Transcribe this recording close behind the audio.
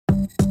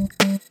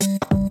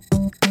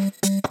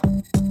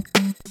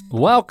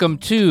Welcome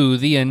to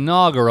the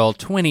inaugural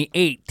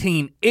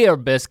 2018 Ear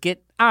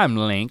Biscuit. I'm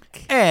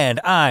Link. And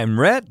I'm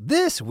Rhett.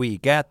 This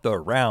week at the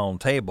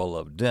round table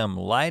of dim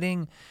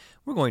lighting,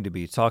 we're going to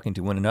be talking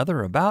to one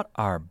another about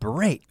our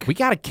break. We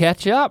gotta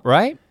catch up,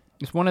 right?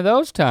 It's one of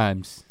those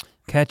times.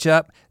 Catch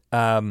up,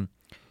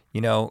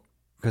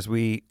 because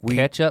we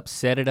catch up,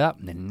 set it up,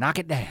 and then knock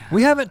it down.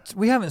 We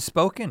haven't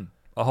spoken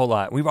a whole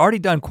lot. We've already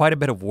done quite a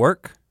bit of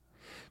work.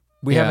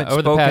 We haven't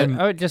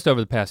spoken just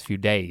over the past few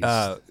days.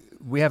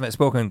 We haven't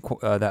spoken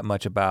that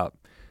much about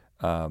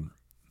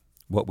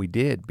what we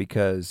did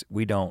because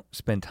we don't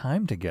spend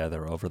time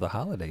together over the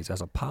holidays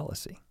as a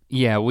policy.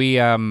 Yeah, we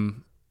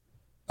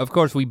of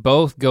course we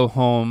both go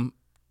home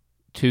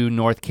to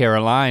North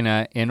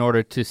Carolina in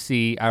order to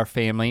see our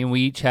family, and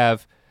we each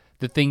have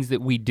the things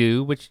that we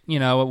do, which it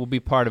will be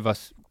part of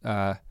us.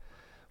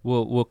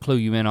 We'll clue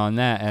you in on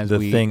that as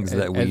we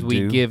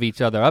give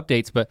each other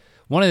updates. But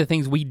one of the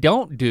things we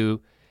don't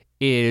do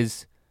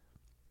is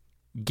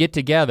get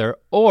together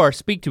or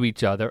speak to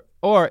each other,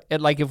 or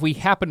like if we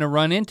happen to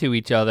run into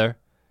each other,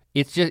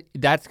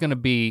 that's gonna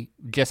be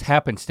just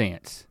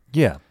happenstance.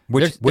 Yeah.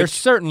 There's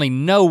certainly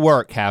no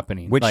work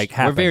happening.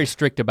 We're very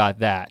strict about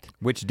that.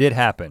 Which did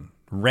happen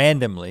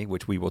randomly,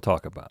 which we will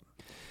talk about.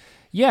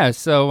 Yeah,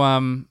 so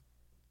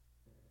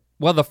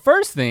well, the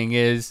first thing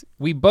is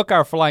we book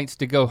our flights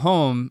to go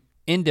home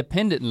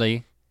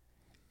independently,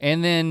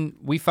 and then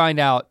we find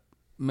out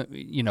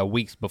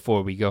weeks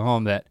before we go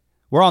home that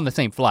we're on the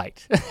same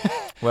flight.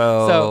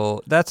 Well,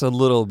 so, that's a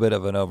little bit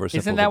of an oversimplification.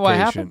 Isn't that what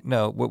happened?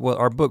 No, well,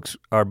 our books.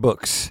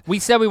 We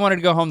said we wanted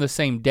to go home the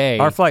same day.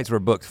 Our flights were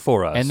booked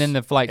for us. And then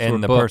the flights were booked.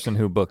 And the person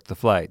who booked the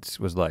flights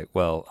was like,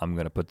 well, I'm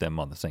gonna put them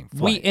on the same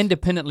flight. We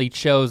independently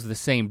chose the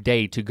same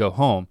day to go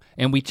home,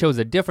 and we chose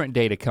a different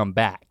day to come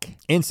back.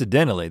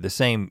 Incidentally, the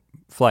same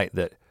flight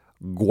that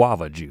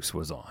Guava Juice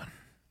was on.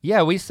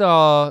 Yeah, we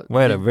saw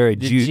we had a very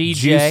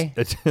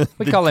GJ.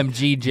 We call him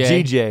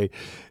GJ. GJ.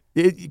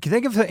 Can you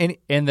think of any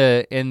in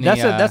the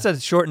that's a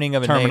shortening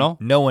of a terminal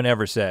name no one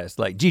ever says,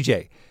 like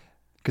GJ,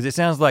 because it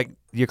sounds like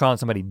you're calling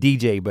somebody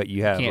DJ, but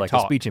you have like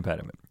a speech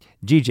impediment.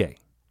 GJ.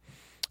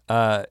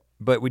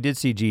 But we did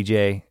see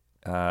GJ.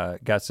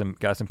 Got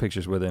some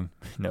pictures with him.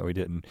 No, we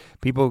didn't.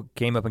 People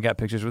came up and got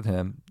pictures with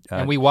him.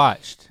 And we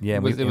watched. Yeah,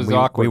 it was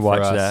awkward. We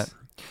watched for us.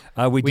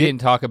 that. We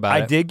didn't talk about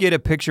it. I did get a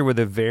picture with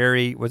the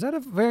very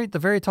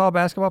tall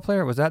basketball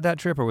player? Was that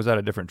trip or was that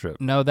a different trip?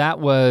 No, that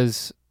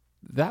was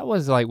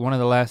like one of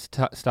the last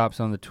stops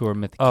on the tour,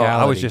 Mythicality. Oh,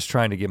 I was just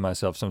trying to give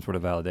myself some sort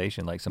of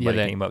validation, like somebody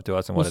came up to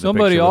us and wanted a picture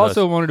with us. Somebody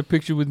also wanted a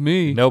picture with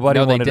me. Nobody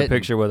wanted a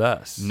picture with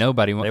us.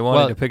 Nobody wanted. They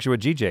wanted a picture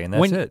with GJ, and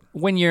that's it.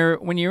 When you're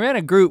in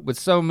a group with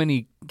so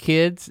many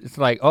kids, it's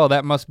like, oh,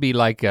 that must be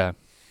like a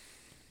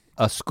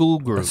school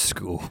group. A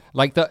school.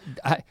 Like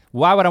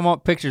why would I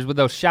want pictures with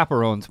those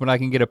chaperones when I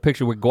can get a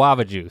picture with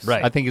Guava Juice?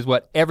 Right. I think is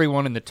what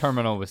everyone in the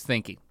terminal was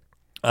thinking.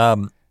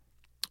 And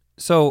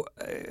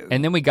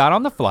then we got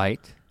on the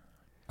flight.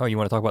 Oh, you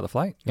want to talk about the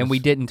flight? And we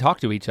didn't talk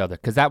to each other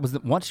because that was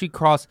once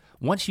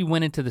you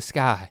went into the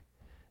sky,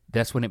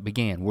 that's when it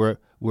began. We're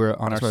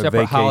on our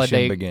separate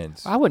holiday.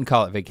 Begins. I wouldn't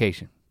call it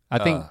vacation. I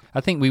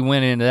think we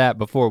went into that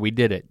before we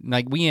did it.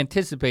 Like we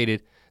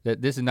anticipated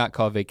that this is not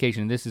called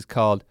vacation. This is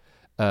called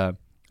a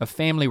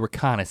family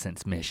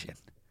reconnaissance mission.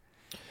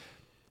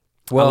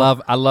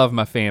 Well, I love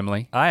my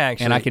family.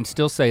 And I can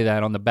still say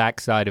that on the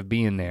backside of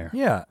being there.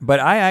 Yeah, but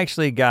I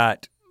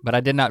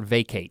did not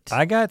vacate.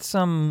 I got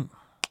some.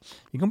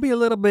 You're gonna be a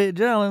little bit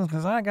jealous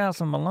because I got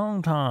some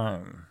alone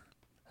time.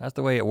 That's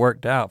the way it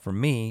worked out for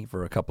me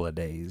for a couple of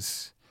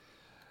days.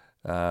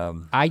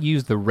 I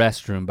used the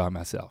restroom by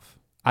myself.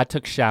 I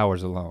took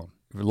showers alone.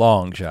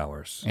 Long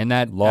showers. And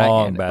that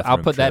bathroom I'll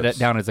put trips. That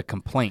down as a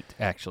complaint,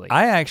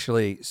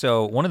 actually.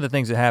 So one of the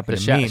things that happened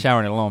to me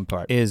showering alone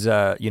part is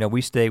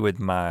we stay with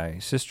my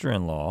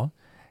sister-in-law,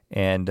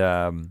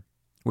 and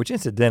which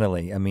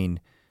incidentally, I mean,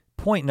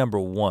 point number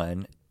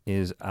one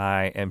is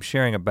I am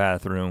sharing a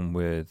bathroom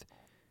with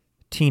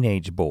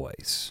teenage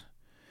boys.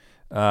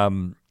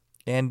 And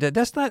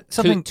that's not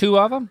something. Two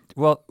of them?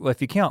 Well,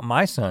 if you count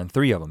my son,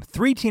 3 of them.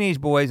 3 teenage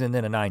boys and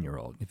then a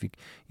 9-year-old. If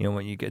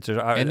when you get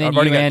to, I've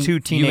already got 2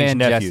 teenage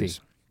nephews.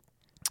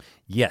 Jesse.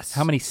 Yes.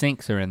 How many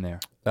sinks are in there?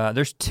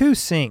 There's 2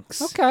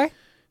 sinks. Okay.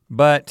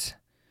 But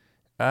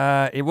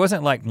it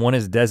wasn't like one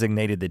is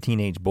designated the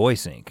teenage boy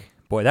sink.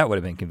 Boy, that would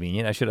have been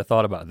convenient. I should have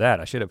thought about that.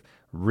 I should have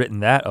written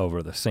that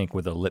over the sink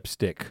with a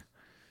lipstick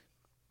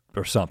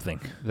or something.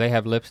 They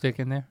have lipstick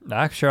in there?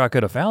 I'm sure I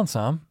could have found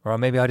some, or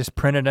maybe I just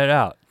printed it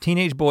out.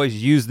 Teenage boys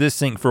use this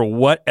sink for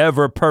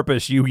whatever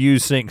purpose you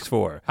use sinks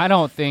for. I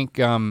don't think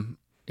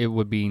it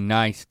would be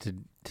nice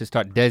to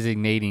start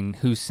designating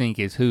whose sink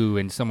is who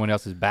in someone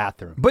else's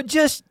bathroom. But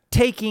just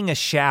taking a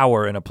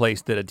shower in a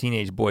place that a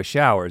teenage boy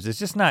showers is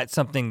just not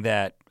something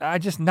that,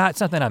 not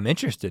something I'm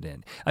interested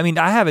in. I mean,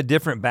 I have a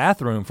different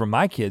bathroom for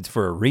my kids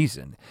for a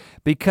reason,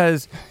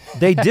 because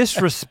they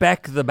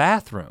disrespect the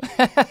bathroom.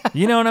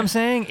 You know what I'm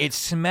saying? It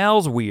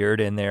smells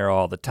weird in there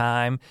all the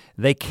time.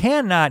 They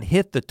cannot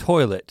hit the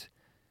toilet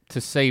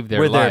to save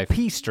their life. Their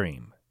pee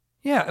stream.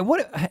 Yeah,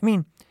 I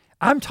mean,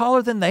 I'm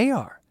taller than they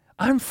are.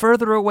 I'm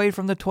further away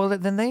from the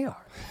toilet than they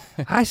are.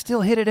 I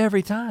still hit it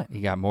every time.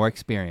 You got more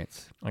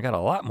experience. I got a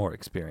lot more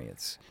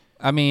experience.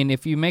 I mean,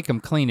 if you make them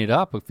clean it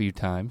up a few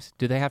times,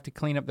 do they have to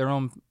clean up their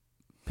own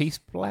pee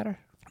splatter?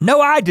 No,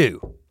 I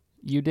do.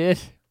 You did?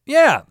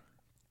 Yeah.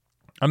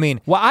 I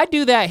mean, well, I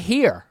do that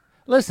here.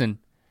 Listen.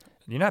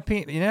 You're not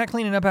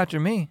cleaning up after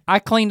me. I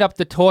cleaned up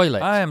the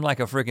toilet. I am like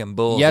a freaking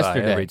bullseye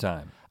yesterday. Every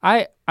time.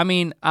 I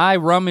mean, I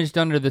rummaged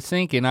under the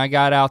sink and I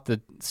got out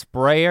the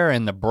sprayer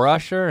and the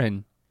brusher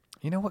and.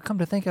 You know what, come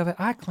to think of it,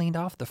 I cleaned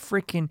off the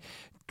freaking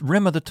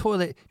rim of the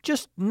toilet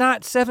just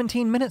not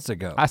 17 minutes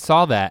ago. I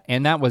saw that,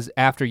 and that was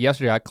after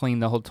yesterday I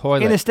cleaned the whole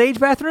toilet. In the stage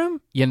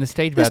bathroom? Yeah, in the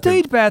stage bathroom. The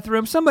stage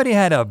bathroom, somebody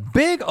had a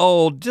big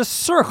old just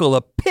circle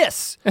of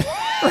piss.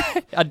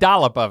 A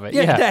dollop of it,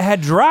 yeah. That had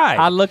dried.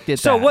 I looked at that.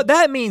 So what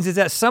that means is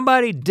that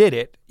somebody did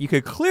it, you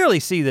could clearly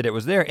see that it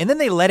was there, and then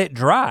they let it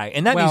dry,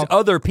 and that means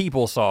other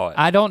people saw it.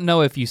 I don't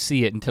know if you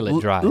see it until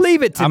it dries.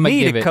 Leave it to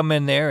me to come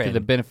in there and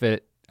the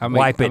benefit.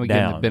 Wipe it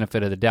down. Give the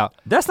benefit of the doubt.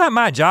 That's not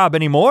my job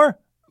anymore.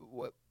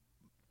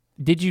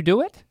 Did you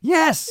do it?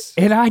 Yes.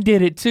 And I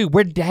did it too.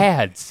 We're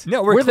dads.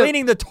 No, we're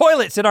cleaning the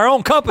toilets in our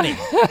own company.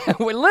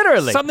 We're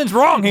literally. Something's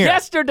wrong here.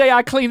 Yesterday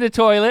I cleaned the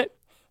toilet.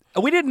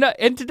 We didn't know,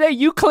 and today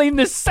you cleaned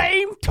the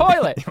same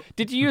toilet.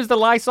 Did you use the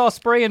Lysol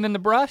spray and then the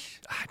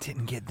brush? I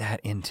didn't get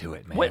that into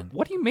it, man.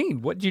 What do you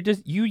mean? What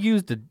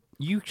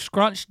you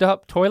scrunched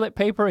up toilet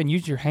paper and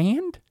used your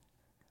hand?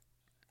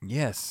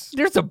 Yes.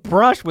 There's a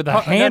brush with a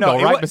handle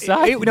right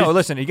beside it. No,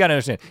 listen, you gotta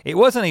understand. It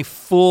wasn't a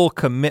full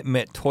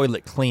commitment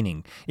toilet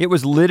cleaning. It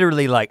was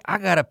literally like, I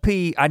gotta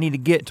pee, I need to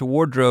get to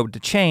wardrobe to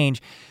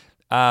change,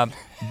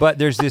 but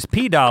there's this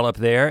pee dollop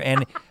there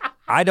and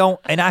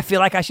I feel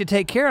like I should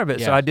take care of it.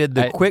 Yeah, so I did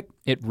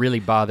it really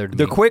bothered me.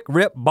 The quick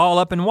rip, ball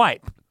up and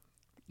wipe.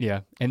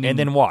 Yeah. And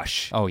then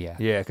wash. Oh yeah.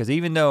 Yeah, because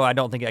even though I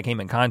don't think I came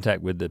in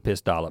contact with the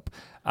piss dollop,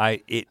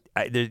 I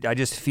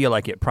just feel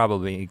like it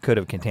probably could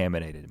have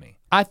contaminated me.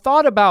 I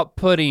thought about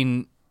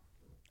putting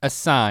a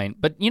sign,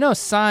 but you know,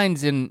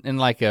 signs in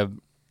like an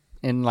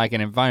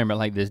environment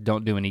like this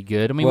don't do any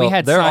good. I mean, we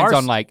had signs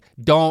on like,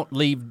 don't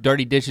leave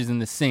dirty dishes in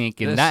the sink,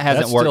 and that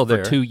hasn't worked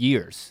for 2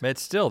 years.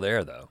 It's still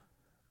there though.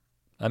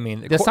 I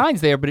mean, the sign's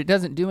there, but it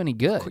doesn't do any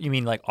good. You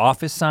mean like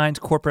office signs,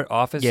 corporate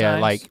office signs? Yeah,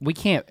 like we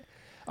can't,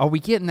 are we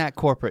getting that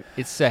corporate?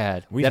 It's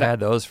sad. We've had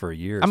those for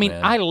years, I mean,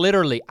 man.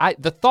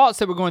 the thoughts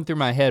that were going through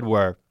my head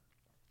were,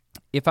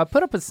 if I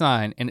put up a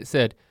sign and it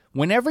said,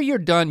 whenever you're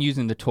done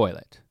using the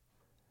toilet,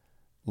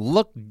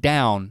 look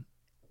down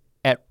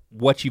at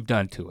what you've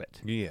done to it.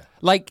 Yeah.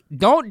 Like,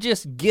 don't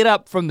just get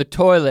up from the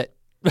toilet,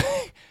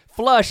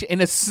 flush, and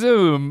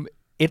assume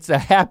it's a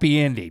happy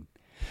ending.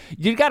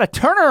 You gotta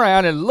turn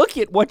around and look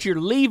at what you're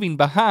leaving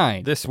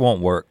behind. This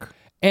won't work.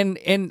 And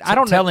I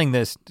don't telling know.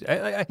 This.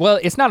 Well,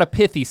 it's not a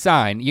pithy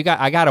sign.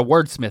 I gotta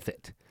wordsmith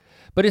it.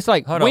 But it's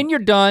like, when you're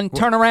done,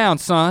 turn around,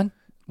 son.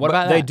 What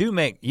about that? They do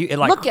make,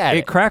 look at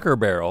it. Cracker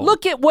Barrel.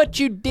 Look at what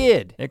you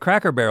did. At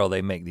Cracker Barrel,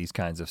 they make these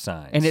kinds of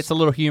signs. And it's a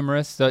little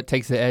humorous, so it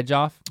takes the edge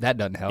off. That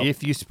doesn't help.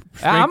 If you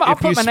I'll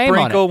put my name on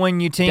it. Sprinkle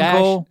when you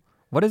tinkle.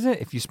 What is it?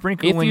 If you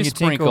sprinkle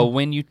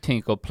when you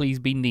tinkle, please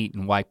be neat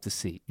and wipe the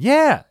seat.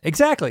 Yeah,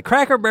 exactly.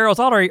 Cracker Barrel's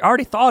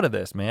already thought of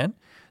this, man.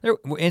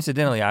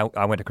 Incidentally,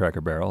 I went to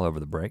Cracker Barrel over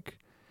the break.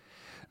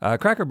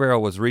 Cracker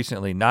Barrel was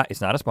recently,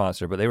 it's not a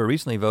sponsor, but they were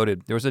recently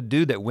voted. There was a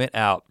dude that went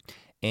out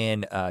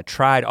and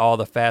tried all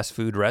the fast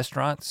food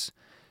restaurants,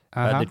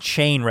 the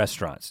chain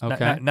restaurants.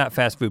 Okay. Not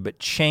fast food, but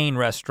chain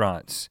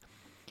restaurants.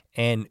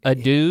 And a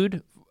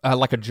dude,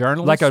 like a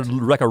journalist?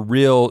 Like a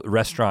real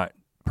restaurant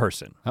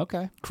person.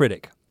 Okay.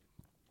 Critic.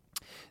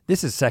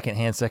 This is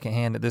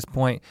secondhand at this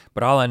point,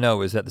 but all I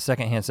know is that the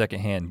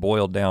secondhand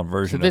boiled down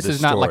version of this story. So this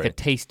is not like a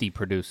tasty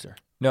producer.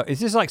 No,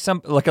 it's just like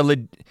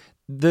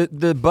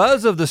the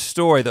buzz of the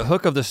story, the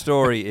hook of the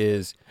story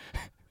is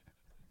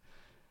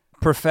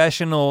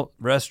professional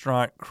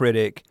restaurant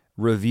critic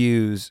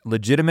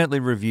legitimately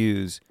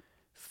reviews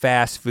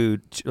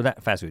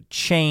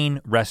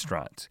chain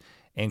restaurants.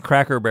 And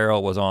Cracker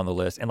Barrel was on the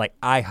list, and like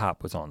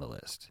IHOP was on the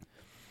list.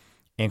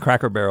 And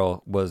Cracker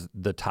Barrel was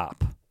the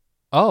top.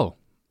 Oh.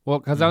 Well,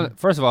 because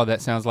first of all,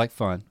 that sounds like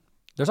fun.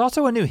 There's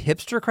also a new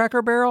hipster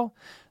Cracker Barrel.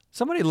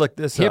 Somebody look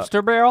this up.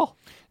 Hipster Barrel?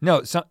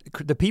 No,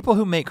 the people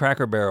who make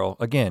Cracker Barrel,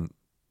 again,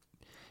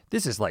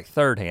 this is like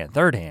third hand.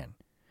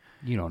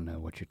 You don't know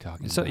what you're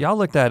talking about. So y'all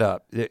look that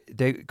up. They're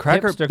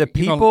gonna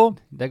Google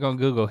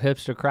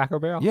hipster Cracker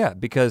Barrel? Yeah,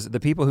 because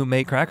the people who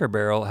make Cracker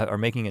Barrel are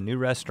making a new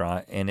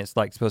restaurant, and it's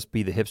like supposed to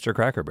be the hipster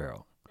Cracker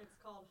Barrel. It's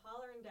called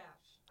Holler and Dash.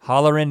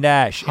 Holler and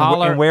Dash.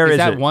 Holler, and where is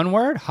that it? One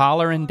word?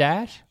 Holler and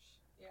Dash?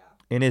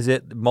 And is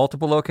it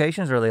multiple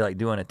locations, or are they like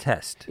doing a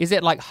test? Is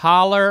it like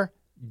holler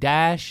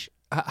dash,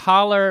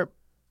 holler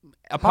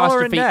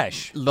apostrophe, and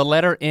dash. The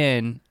letter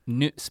N,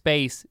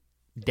 space,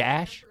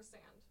 dash?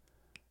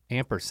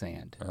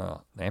 Ampersand.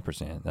 Oh,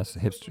 ampersand. That's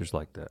the hipsters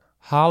like that.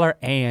 Holler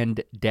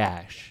and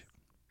dash.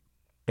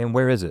 And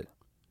where is it?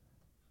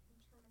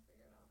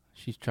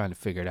 She's trying to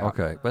figure it out.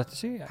 Okay, but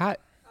see,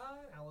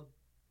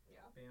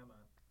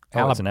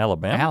 Oh, it's in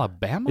Alabama?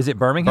 Alabama? Is it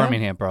Birmingham?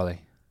 Birmingham,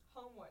 probably.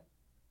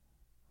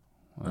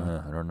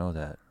 I don't know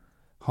that.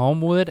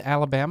 Homewood,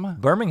 Alabama?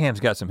 Birmingham's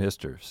got some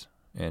hipsters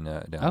down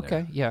there.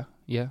 Okay, yeah.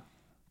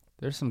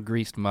 There's some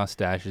greased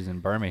mustaches in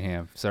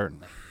Birmingham,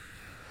 certainly.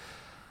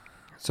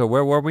 So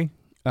where were we?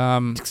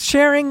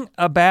 Sharing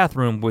a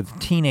bathroom with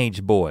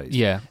teenage boys.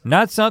 Yeah.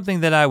 Not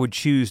something that I would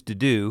choose to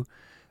do.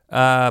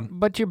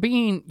 But you're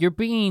being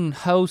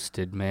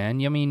hosted,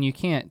 man. I mean, you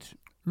can't.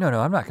 No,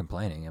 I'm not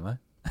complaining, am I?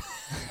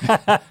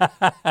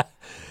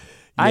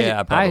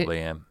 I probably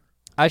am.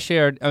 I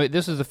shared. I mean,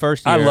 this was the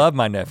first year. I love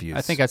my nephews.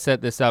 I think I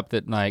set this up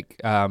that like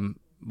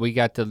we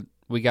got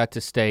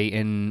to stay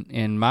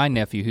in my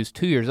nephew who's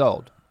 2 years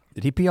old.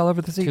 Did he pee all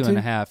over the seat?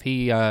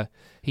 2.5.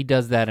 He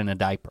does that in a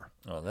diaper.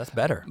 Oh, that's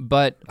better.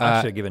 But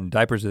I should have given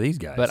diapers to these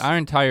guys. But our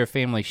entire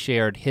family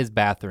shared his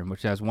bathroom,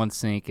 which has one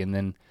sink and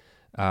then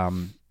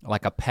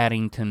like a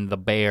Paddington the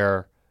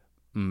Bear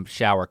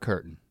shower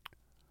curtain.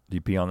 Do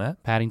you pee on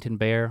that? Paddington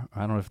Bear?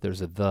 I don't know if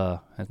there's a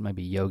the. That might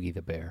be Yogi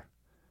the Bear.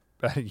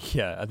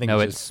 Yeah, I think no,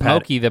 it's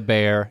Smokey the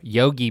Bear,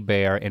 Yogi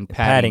Bear, and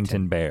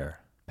Paddington Bear.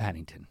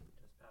 Paddington.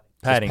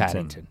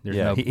 Paddington. There's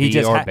no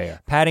bee or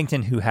bear.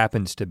 Paddington, who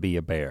happens to be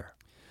a bear.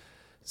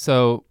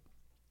 So,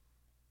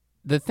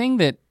 the thing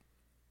that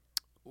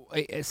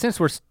since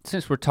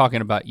we're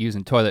talking about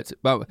using toilets,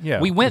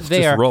 we went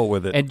there. Just roll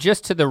with it. And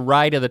just to the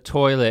right of the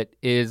toilet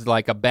is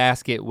like a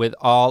basket with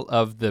all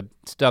of the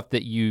stuff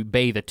that you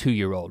bathe a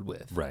 2-year-old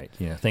with. Right.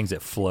 Yeah, things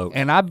that float.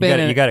 And I've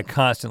been. You got to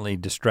constantly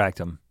distract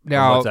them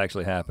from what's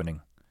actually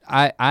happening.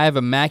 I have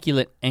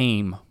immaculate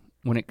aim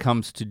when it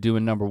comes to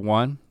doing number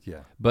one.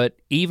 Yeah. But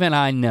even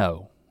I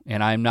know,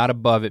 and I'm not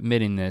above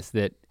admitting this,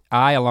 that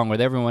I, along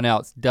with everyone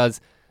else,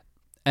 does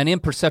an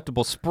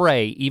imperceptible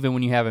spray even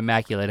when you have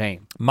immaculate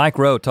aim. Mike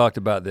Rowe talked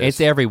about this.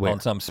 It's everywhere. On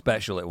some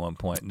special at one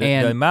point.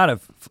 The amount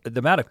of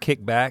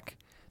kickback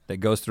that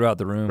goes throughout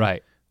the room.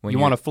 Right. You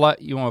want to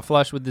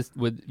flush with this.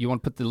 You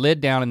want to put the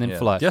lid down and then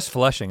flush. Just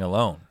flushing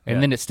alone.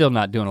 And then it's still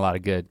not doing a lot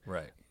of good.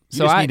 Right. You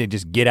just need to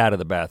just get out of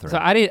the bathroom. So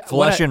I did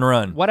flush and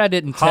run. What I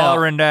didn't tell.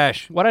 Holler and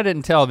dash. What I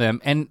didn't tell them,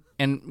 and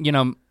you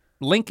know,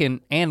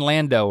 Lincoln and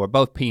Lando are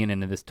both peeing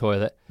into this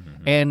toilet,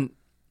 and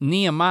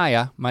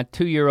Nehemiah, my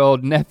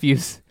 2-year-old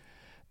nephew's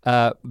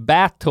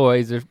bath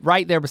toys are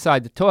right there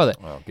beside the toilet.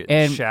 Well,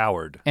 getting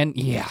showered. And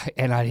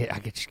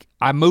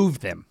I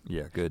moved them.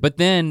 Yeah, good. But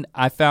then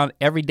I found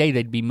every day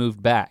they'd be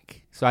moved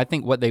back. So I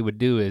think what they would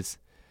do is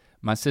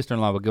my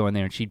sister-in-law would go in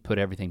there and she'd put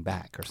everything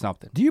back or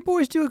something. Do you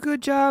boys do a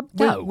good job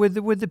with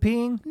the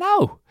peeing?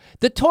 No.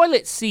 The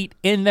toilet seat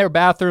in their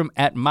bathroom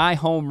at my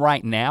home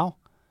right now,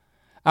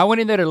 I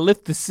went in there to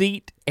lift the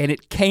seat and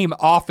it came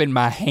off in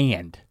my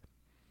hand.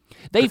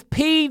 They've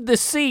peed the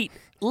seat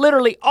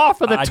literally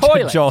off of the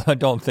toilet. I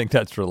don't think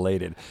that's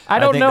related. I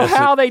don't know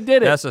how they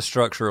did it. That's a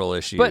structural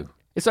issue. But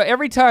so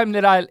every time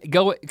that I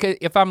go,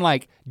 if I'm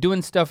like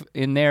doing stuff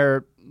in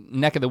their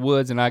neck of the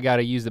woods and I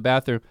gotta use the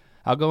bathroom,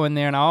 I'll go in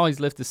there and I always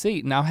lift the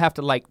seat and I'll have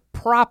to like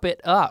prop it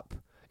up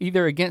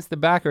either against the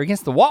back or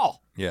against the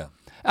wall. Yeah.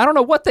 I don't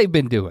know what they've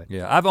been doing.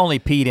 Yeah, I've only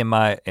peed in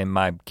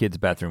my kid's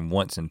bathroom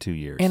once in 2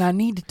 years. And I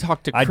need to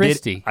talk to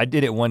Christy. I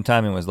did it one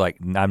time and was like,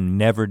 I'm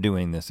never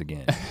doing this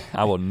again.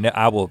 I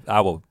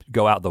will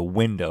go out the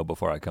window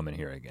before I come in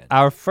here again.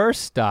 Our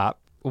first stop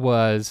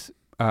was,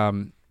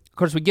 of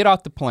course we get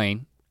off the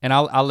plane, and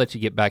I'll let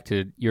you get back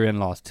to your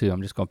in-laws too.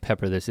 I'm just gonna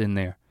pepper this in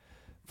there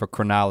for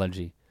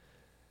chronology.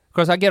 Of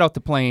course I get off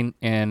the plane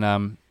and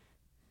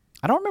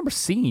I don't remember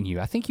seeing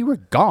you. I think you were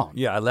gone.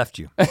 Yeah, I left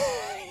you.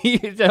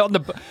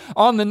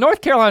 on the North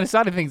Carolina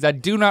side of things, I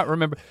do not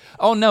remember.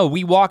 Oh no,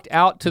 we walked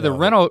out to the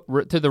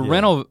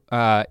rental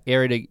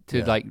area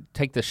to like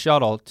take the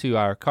shuttle to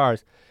our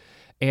cars,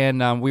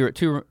 and we were at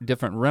 2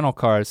 different rental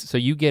cars. So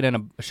you get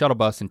in a shuttle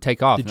bus and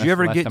take off. Did you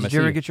ever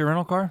get your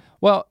rental car?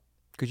 Well,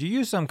 because you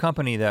used some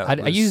company that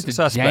I used a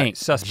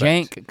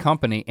jank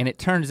company, and it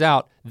turns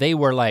out they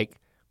were like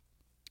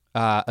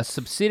a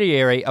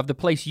subsidiary of the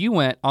place you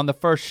went on the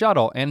first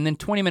shuttle, and then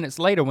 20 minutes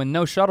later when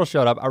no shuttle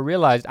showed up, I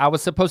realized I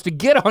was supposed to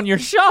get on your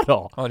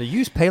shuttle. Oh, to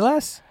use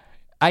Payless?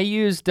 I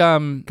used,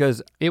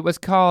 because it was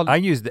called. I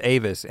used the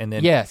Avis and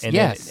then. Yes. Then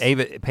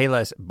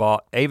Avis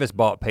bought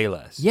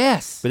Payless.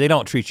 Yes. But they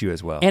don't treat you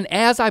as well. And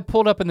as I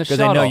pulled up in the shuttle.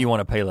 Because they know you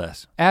want to pay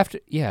less. They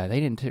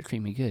didn't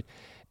treat me good.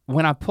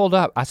 When I pulled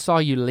up, I saw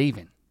you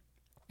leaving.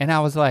 And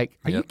I was like,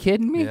 are you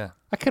kidding me? Yeah.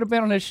 I could have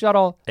been on this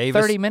shuttle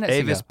 30 minutes ago.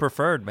 Avis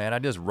preferred, man. I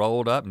just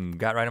rolled up and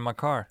got right in my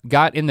car.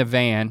 Got in the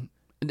van,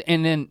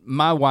 and then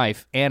my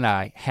wife and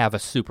I have a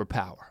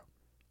superpower.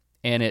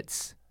 And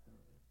it's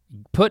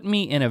put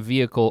me in a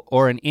vehicle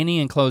or in any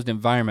enclosed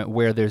environment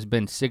where there's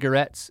been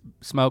cigarettes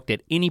smoked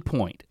at any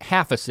point,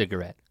 half a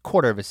cigarette,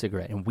 quarter of a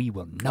cigarette, and we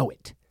will know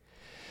it.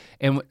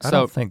 And so I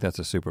don't think that's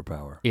a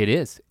superpower. It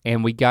is.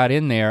 And we got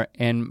in there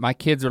and my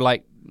kids are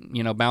like,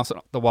 bouncing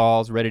off the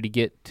walls, ready to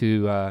get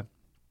to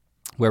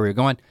where we were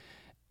going.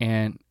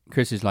 And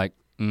Chris is like,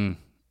 And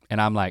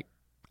I'm like,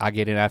 I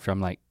get in after,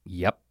 I'm like,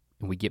 yep.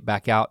 And we get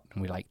back out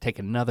and we like take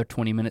another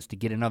 20 minutes to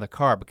get another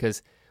car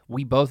because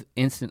we both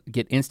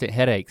get instant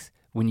headaches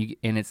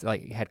and it's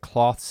like it had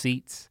cloth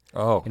seats.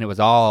 Oh. And it was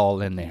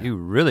all in there. You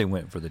really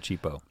went for the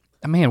cheapo.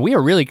 Man, we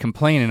are really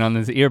complaining on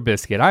this ear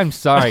biscuit. I'm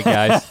sorry,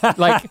 guys.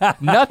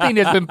 Like nothing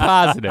has been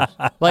positive.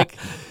 Like,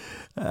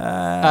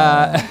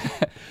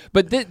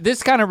 but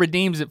this kind of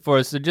redeems it for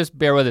us. So just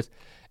bear with us.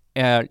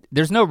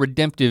 There's no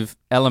redemptive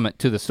element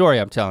to the story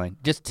I'm telling.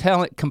 Just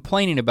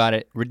complaining about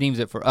it redeems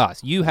it for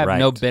us. You have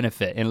no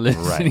benefit in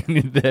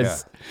listening to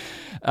this,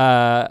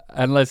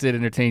 unless it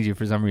entertains you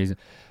for some reason.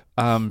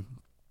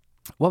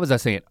 What was I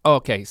saying? Oh,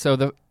 okay,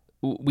 so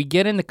we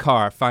get in the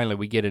car. Finally,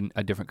 we get in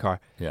a different car.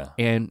 Yeah.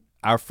 And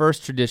our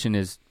first tradition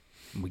is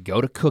we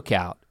go to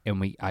Cookout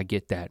and I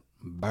get that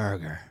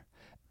burger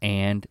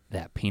and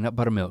that peanut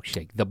butter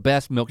milkshake, the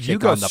best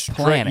milkshake on the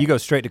planet. You go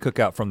straight to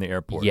Cookout from the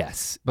airport.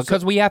 Yes,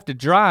 because we have to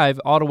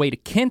drive all the way to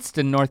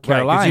Kinston, North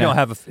Carolina. Right, you don't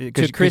have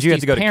to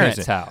Christy's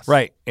parents' house.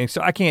 Right, and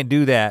so I can't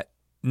do that.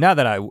 Not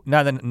that I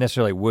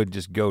necessarily would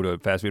just go to a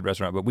fast food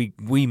restaurant, but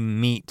we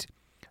meet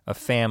a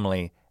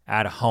family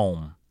at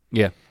home.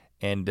 Yeah.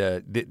 And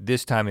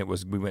this time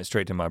we went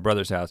straight to my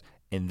brother's house,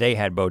 and they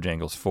had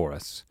Bojangles for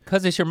us.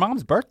 Because it's your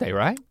mom's birthday,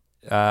 right?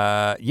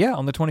 Yeah,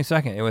 on the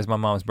 22nd, it was my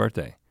mom's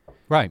birthday.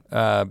 Right.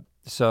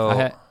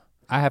 So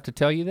I have to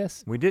tell you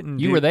this. We didn't.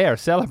 You were there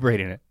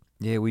celebrating it.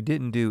 Yeah, we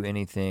didn't do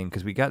anything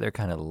because we got there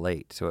kind of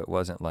late, so it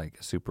wasn't like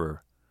a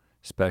super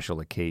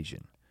special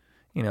occasion.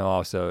 You know,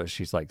 also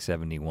she's like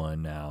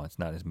 71 now. It's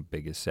not as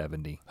big as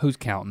 70. Who's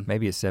counting?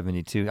 Maybe it's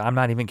 72. I'm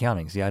not even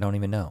counting. See, I don't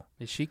even know.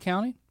 Is she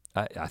counting?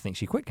 I think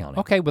she quit counting.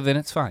 Okay, well then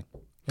it's fine.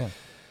 Yeah.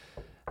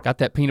 Got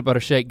that peanut butter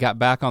shake, got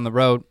back on the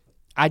road.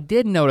 I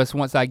did notice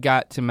once I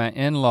got to my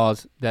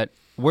in-laws that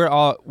we're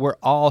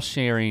all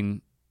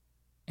sharing,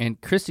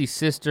 and Christy's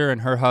sister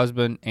and her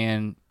husband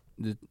and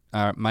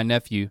my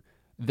nephew,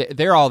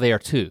 they're all there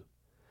too.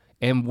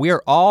 And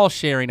we're all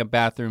sharing a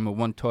bathroom with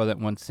one toilet,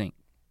 one sink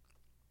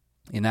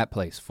in that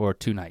place for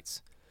 2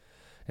 nights.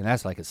 And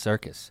that's like a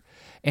circus.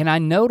 And I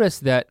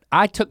noticed that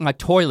I took my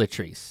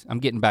toiletries. I'm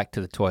getting back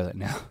to the toilet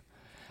now.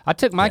 I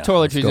took my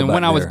toiletries, and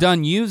when I was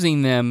done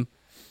using them,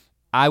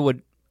 I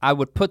would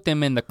put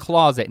them in the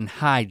closet and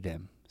hide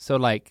them. So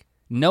like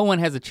no one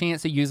has a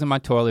chance of using my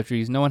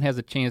toiletries. No one has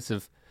a chance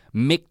of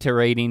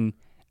micturating,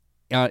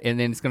 and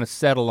then it's gonna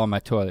settle on my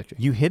toiletries.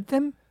 You hid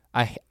them?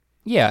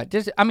 Yeah,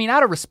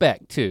 out of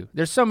respect too.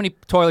 There's so many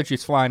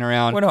toiletries flying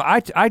around. Well, no, I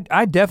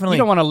definitely.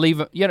 You don't want to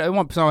leave. You don't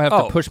want someone to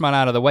have to push mine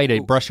out of the way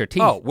to brush your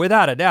teeth. Oh,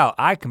 without a doubt,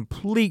 I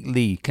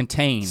completely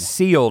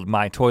sealed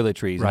my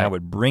toiletries, and I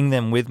would bring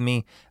them with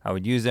me. I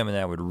would use them, and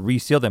I would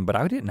reseal them, but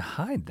I didn't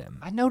hide them.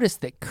 I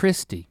noticed that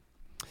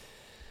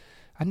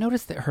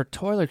her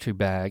toiletry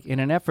bag, in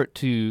an effort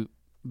to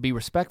be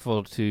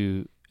respectful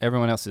to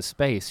everyone else's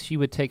space, she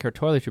would take her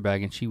toiletry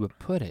bag and she would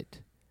put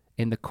it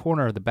in the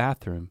corner of the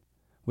bathroom,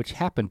 which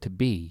happened to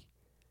be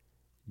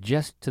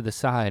just to the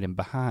side and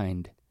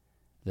behind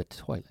the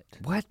toilet.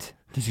 What?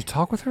 Did you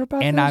talk with her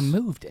about and this? I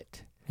moved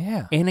it.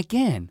 Yeah. And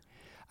again,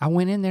 I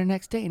went in there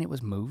next day and it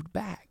was moved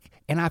back.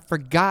 And I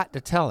forgot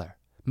to tell her.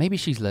 Maybe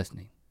she's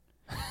listening.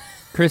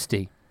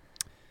 Christy,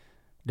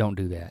 don't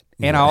do that.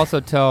 Yeah. And I also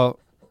tell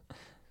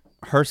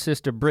her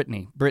sister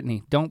Brittany,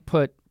 don't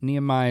put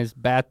Nehemiah's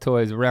bath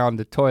toys around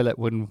the toilet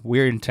when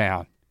we're in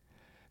town,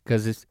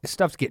 because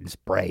stuff's getting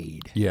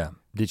sprayed. Yeah.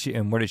 Did she?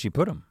 And where did she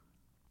put them?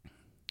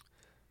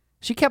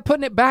 She kept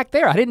putting it back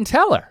there. I didn't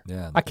tell her.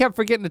 Yeah. I kept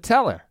forgetting to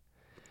tell her.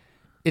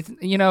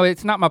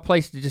 It's not my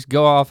place to just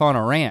go off on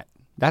a rant.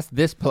 That's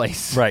this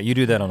place. Right, you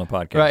do that on a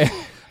podcast. Right.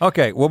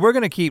 Okay, well we're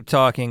gonna keep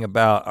talking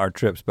about our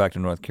trips back to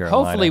North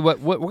Carolina. Hopefully,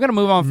 we're gonna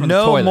move on from the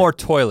toilet. No more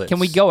toilets. Can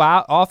we go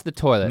out off the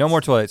toilet? No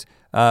more toilets.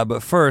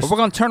 But first, we're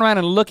gonna turn around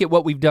and look at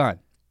what we've done.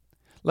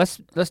 Let's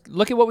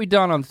look at what we've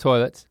done on the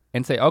toilets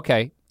and say,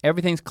 okay,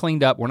 everything's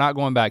cleaned up. We're not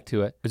going back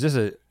to it. Is this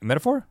a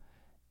metaphor?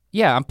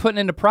 Yeah, I'm putting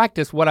into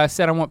practice what I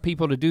said I want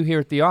people to do here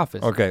at the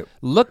office. Okay.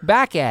 Look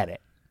back at it.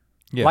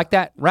 Yeah. Like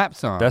that rap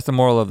song. That's the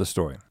moral of the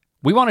story.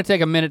 We want to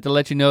take a minute to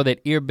let you know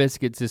that Ear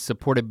Biscuits is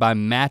supported by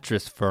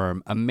Mattress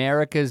Firm,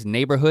 America's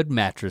neighborhood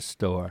mattress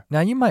store. Now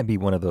you might be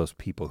one of those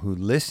people who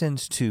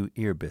listens to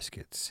Ear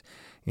Biscuits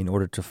in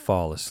order to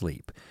fall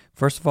asleep.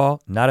 First of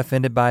all, not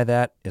offended by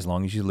that as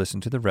long as you listen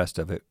to the rest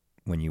of it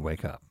when you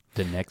wake up.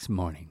 The next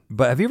morning.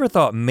 But have you ever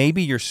thought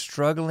maybe you're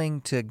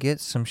struggling to get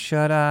some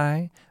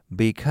shut-eye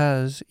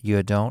because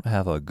you don't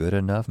have a good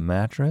enough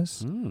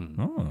mattress?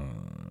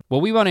 Well,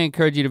 we want to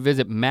encourage you to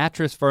visit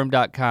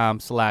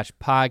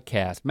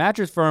mattressfirm.com/podcast.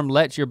 Mattress Firm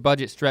lets your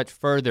budget stretch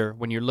further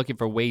when you're looking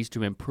for ways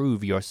to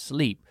improve your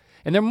sleep.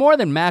 And they're more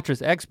than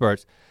mattress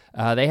experts.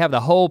 They have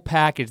the whole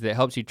package that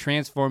helps you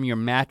transform your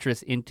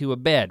mattress into a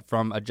bed,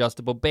 from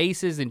adjustable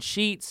bases and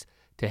sheets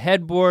to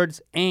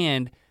headboards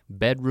and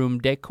bedroom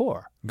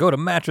decor. Go to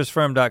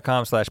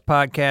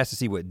mattressfirm.com/podcast to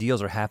see what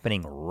deals are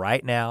happening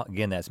right now.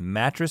 Again, that's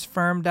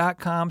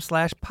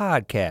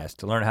mattressfirm.com/podcast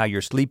to learn how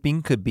your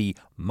sleeping could be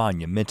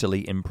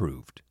monumentally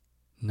improved.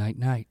 Night,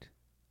 night.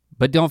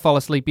 But don't fall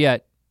asleep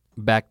yet.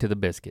 Back to the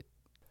biscuit.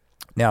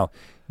 Now,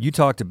 you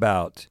talked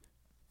about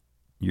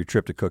your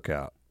trip to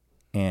Cookout,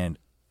 and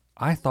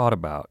I thought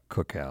about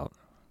Cookout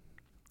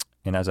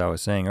And as I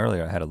was saying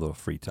earlier, I had a little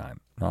free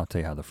time. And I'll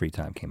tell you how the free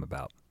time came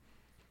about.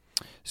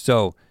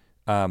 So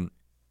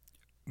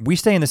we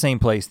stay in the same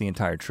place the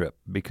entire trip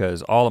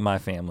because all of my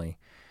family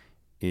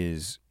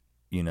is,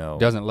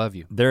 doesn't love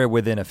you. They're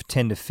within a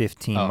 10 to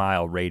 15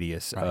 mile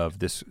radius of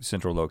this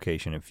central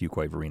location in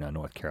Fuquay-Varina,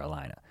 North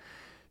Carolina.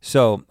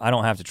 So I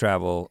don't have to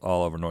travel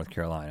all over North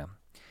Carolina.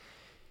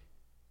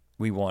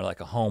 We want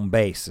like a home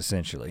base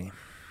essentially.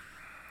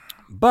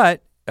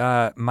 But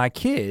my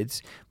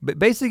kids, but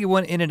basically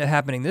what ended up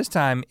happening this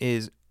time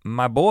is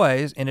my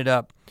boys ended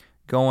up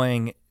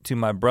going to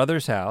my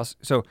brother's house.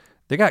 So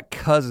they got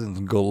cousins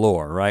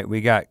galore, right?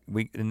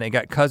 And they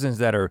got cousins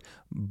that are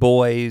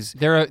boys.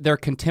 They're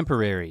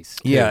contemporaries.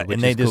 Too, yeah,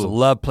 and they just cool.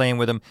 love playing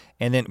with them.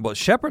 And then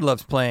Shepard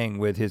loves playing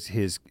with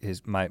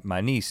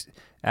my niece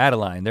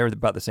Adeline. They're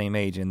about the same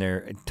age and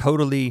they're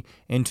totally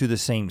into the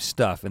same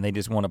stuff and they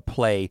just want to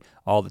play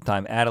all the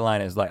time.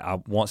 Adeline is like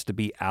wants to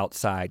be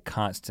outside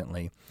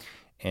constantly.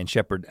 And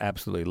Shepard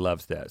absolutely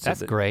loves that.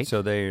 That's great.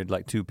 So they're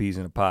like two peas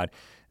in a pod.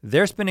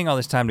 They're spending all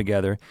this time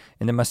together,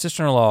 and then my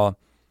sister-in-law,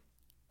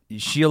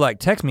 she'll like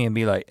text me and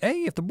be like,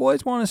 hey, if the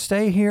boys want to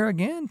stay here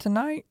again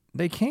tonight,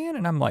 they can.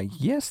 And I'm like,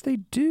 yes, they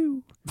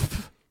do. You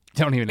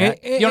don't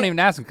even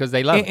ask them because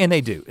they love it. And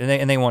they do,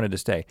 and they wanted to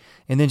stay.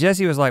 And then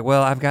Jesse was like,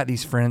 well, I've got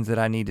these friends that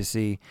I need to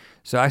see.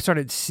 So I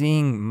started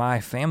seeing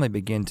my family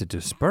begin to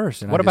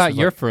disperse. And what about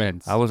your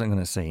friends? I wasn't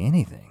gonna say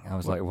anything. I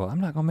was like, well, I'm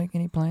not gonna make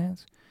any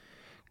plans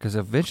because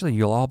eventually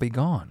you'll all be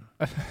gone.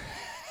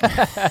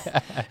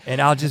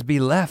 And I'll just be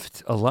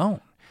left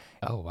alone.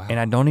 Oh, wow. And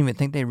I don't even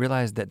think they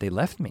realized that they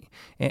left me.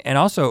 And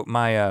also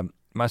my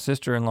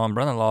sister-in-law and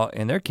brother-in-law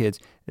and their kids,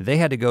 they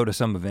had to go to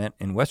some event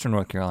in Western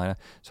North Carolina.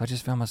 So I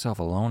just found myself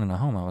alone in a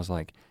home. I was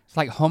like, it's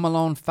like Home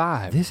Alone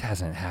 5. This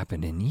hasn't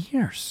happened in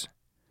years.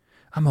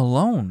 I'm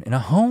alone in a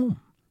home.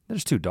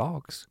 There's 2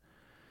 dogs.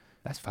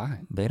 That's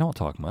fine. They don't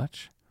talk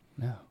much.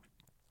 No.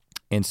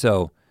 And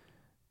so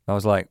I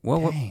was like,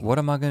 well, what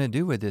am I gonna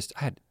do with this?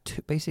 I had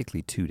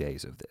basically 2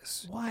 days of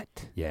this.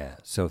 What? Yeah,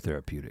 so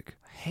therapeutic.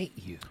 I hate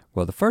you.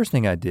 Well, the first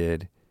thing I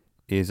did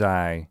is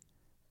I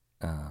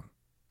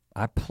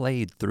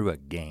played through a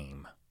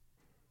game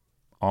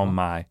on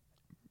my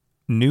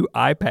new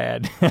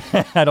iPad.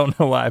 I don't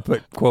know why I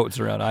put quotes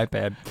around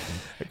iPad.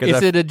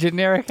 Is it a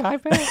generic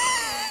iPad?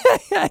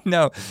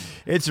 No,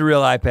 it's a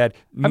real iPad.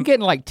 I'm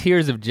getting like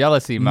tears of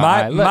jealousy in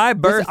my eye.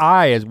 Look, this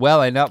eye is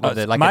welling up with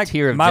it, like a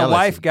tear of jealousy. My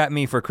wife got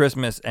me for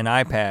Christmas an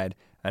iPad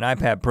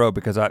Pro,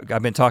 because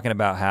I've been talking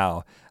about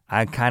how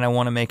I kind of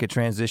want to make a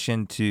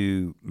transition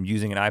to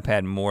using an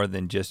iPad more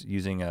than just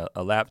using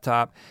a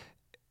laptop.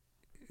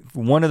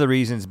 One of the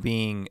reasons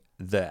being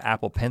the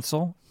Apple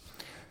Pencil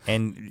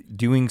and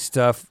doing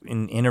stuff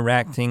and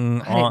interacting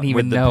with the pencil. I didn't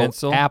even know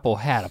Apple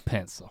had a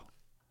pencil.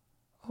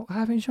 Oh, I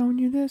haven't shown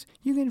you this?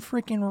 You can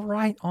freaking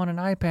write on an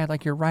iPad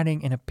like you're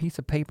writing in a piece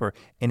of paper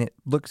and it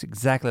looks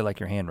exactly like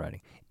your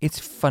handwriting. It's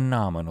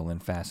phenomenal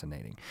and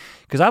fascinating.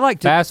 Because I like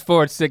to- Fast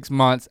forward 6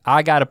 months,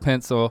 I got a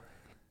pencil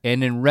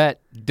and then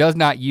Rhett does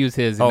not use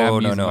his. And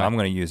I'm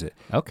gonna use it.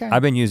 Okay.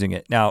 I've been using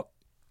it. Now,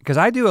 because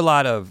I do a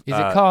lot of- Is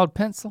it called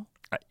Pencil?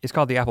 It's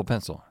called the Apple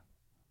Pencil.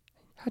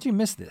 How'd you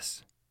miss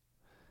this?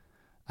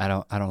 I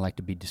don't like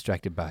to be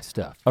distracted by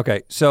stuff.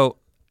 Okay, so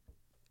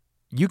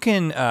you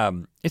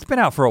can, it's been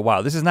out for a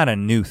while. This is not a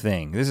new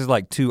thing. This is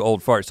like 2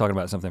 old farts talking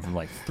about something from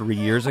like 3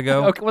 years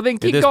ago. Okay, well then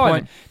keep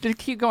going. Just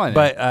keep going.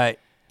 But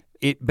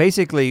it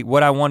basically,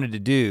 what I wanted to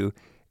do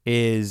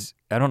is,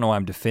 I don't know why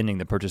I'm defending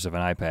the purchase of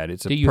an iPad.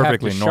 It's a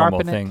perfectly normal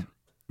thing.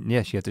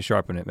 Yes, you have to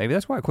sharpen it. Maybe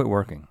that's why I quit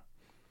working.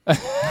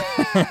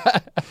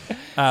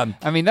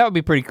 I mean, that would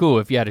be pretty cool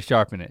if you had to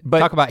sharpen it. But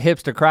talk about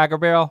hipster Cracker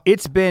Barrel.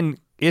 It's been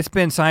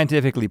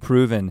scientifically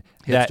proven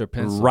that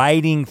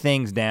writing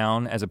things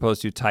down as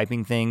opposed to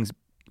typing things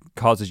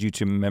causes you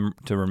to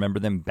remember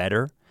them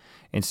better.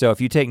 And so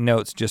if you take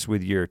notes just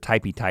with your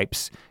typey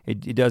types,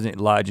 it doesn't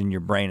lodge in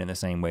your brain in the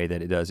same way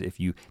that it does if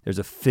there's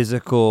a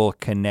physical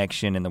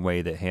connection in the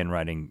way that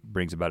handwriting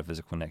brings about a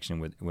physical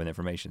connection with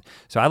information.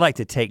 So I like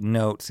to take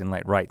notes and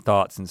like write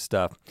thoughts and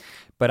stuff,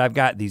 but I've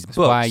got these books.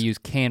 That's why I use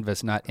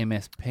Canvas, not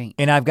MS Paint.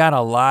 And I've got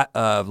a lot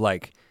of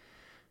like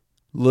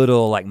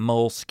little like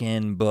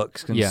moleskin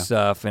books and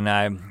stuff, and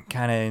I'm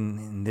kind of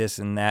in this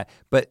and that,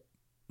 but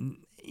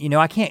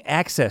I can't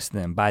access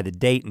them by the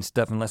date and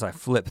stuff unless I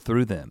flip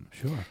through them.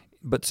 Sure.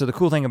 But so the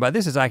cool thing about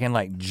this is I can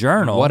like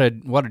journal. What a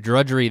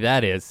drudgery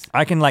that is.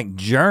 I can like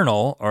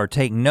journal or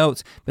take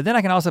notes, but then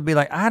I can also be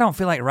like, I don't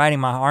feel like writing,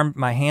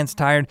 my hand's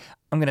tired,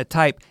 I'm gonna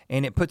type,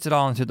 and it puts it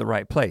all into the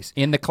right place.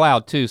 In the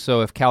cloud too,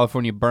 so if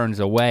California burns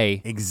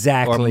away.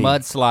 Exactly. Or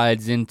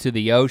mudslides into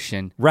the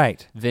ocean.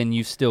 Right. Then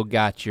you've still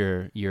got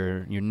your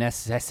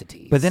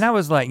necessities. But then I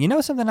was like,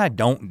 something I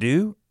don't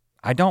do?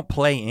 I don't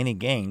play any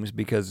games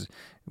because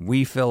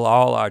we fill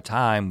all our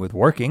time with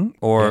working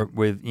or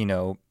with,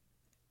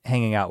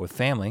 hanging out with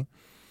family.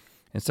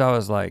 And so I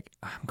was like,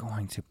 I'm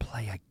going to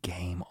play a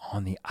game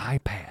on the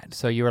iPad.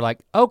 So you were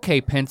like,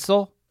 okay,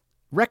 pencil,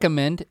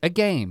 recommend a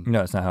game.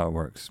 No, it's not how it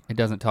works. It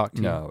doesn't talk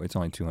to you? No, it's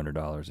only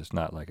 $200. It's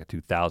not like a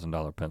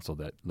 $2,000 pencil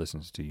that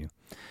listens to you.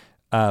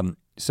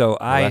 So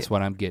that's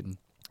what I'm getting.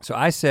 So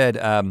I said,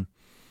 I'm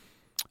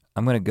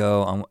gonna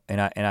go,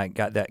 and I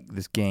got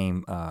this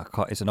game.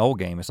 It's an old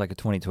game. It's like a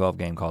 2012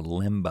 game called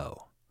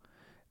Limbo.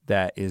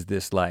 That is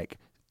this like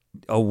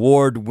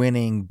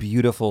award-winning,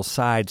 beautiful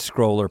side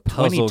scroller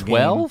puzzle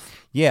 2012? game.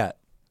 Yeah,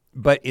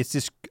 but it's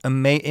this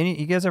amazing.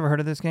 You guys ever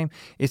heard of this game?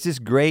 It's this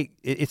great.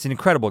 It's an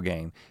incredible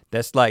game.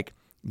 That's like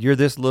you're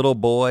this little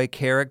boy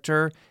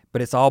character,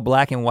 but it's all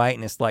black and white,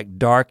 and it's like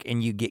dark,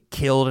 and you get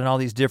killed in all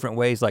these different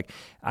ways. Like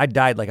I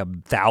died like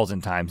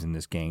 1,000 times in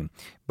this game,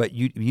 but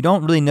you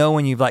don't really know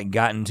when you've like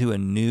gotten to a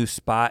new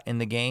spot in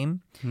the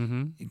game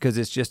because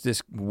it's just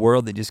this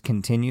world that just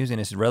continues,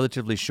 and it's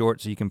relatively short,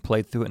 so you can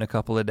play through it in a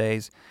couple of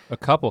days. A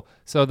couple.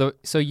 So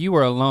you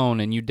were alone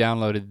and you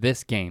downloaded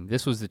this game.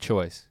 This was the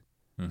choice.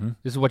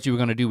 This is what you were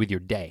gonna do with your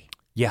day.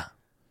 Yeah,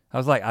 I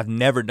was like, I've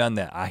never done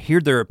that. I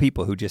hear there are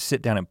people who just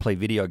sit down and play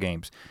video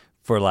games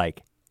for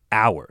like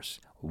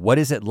hours. What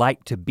is it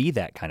like to be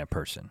that kind of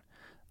person?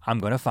 I'm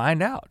gonna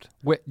find out.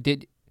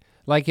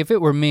 Like if it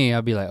were me,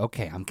 I'd be like,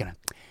 okay, I'm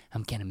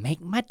gonna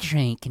make my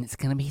drink and it's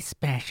gonna be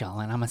special,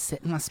 and I'm gonna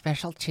sit in my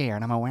special chair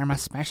and I'm gonna wear my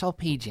special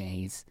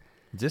PJs.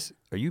 This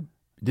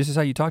is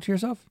how you talk to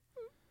yourself?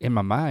 In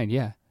my mind,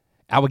 yeah.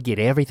 I would get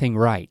everything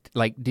right.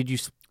 Like,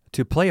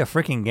 to play a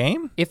freaking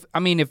game? If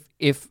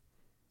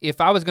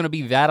I was gonna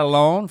be that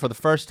alone for the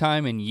first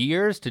time in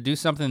years to do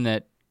something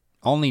that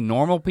only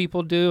normal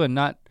people do and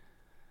not,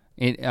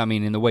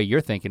 in the way you're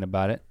thinking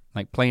about it,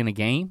 like playing a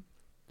game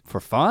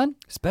for fun?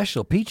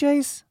 Special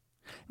PJs?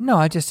 No,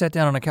 I just sat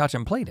down on a couch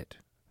and played it.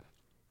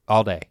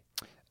 All day.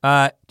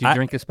 Did you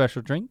drink a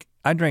special drink?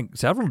 I drank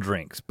several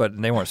drinks,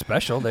 but they weren't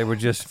special. They were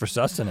just for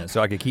sustenance,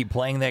 so I could keep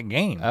playing that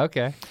game.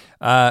 Okay.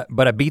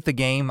 But I beat the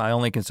game. I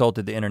only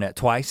consulted the internet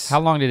twice.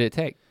 How long did it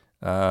take?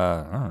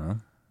 I don't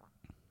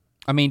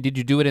know. Did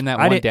you do it in that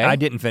one day? I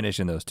didn't finish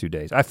in those 2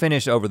 days. I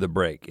finished over the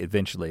break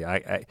eventually.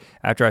 I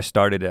after I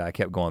started it, I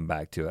kept going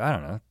back to it. I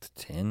don't know,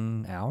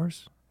 10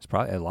 hours? It's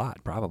probably a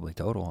lot, probably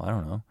total, I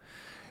don't know.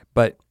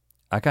 But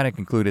I kind of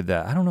concluded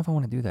that I don't know if I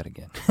want to do that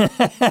again.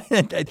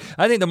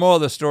 I think the moral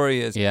of the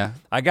story is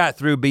I got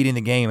through beating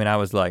the game and I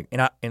was like,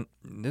 I'm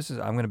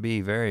gonna be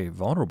very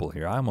vulnerable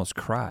here. I almost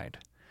cried.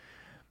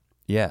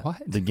 Yeah.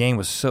 What? The game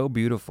was so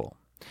beautiful.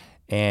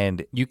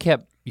 And you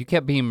kept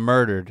being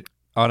murdered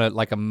on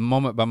a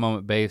moment by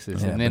moment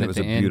basis, and then it was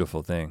a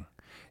beautiful thing.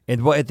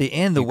 And at the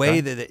end, the way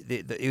that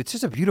it's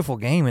just a beautiful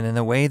game, and then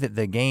the way that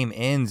the game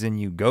ends,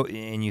 and you go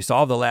and you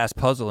solve the last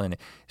puzzle, and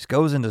it just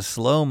goes into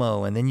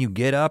slow-mo, and then you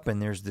get up,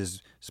 and there's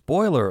this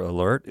spoiler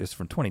alert. It's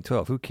from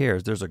 2012. Who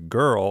cares? There's a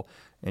girl,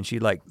 and she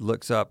like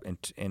looks up,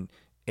 and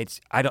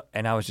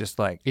I was just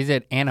like, is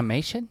it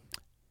animation?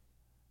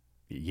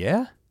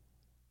 Yeah.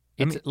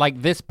 It's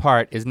like this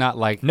part is not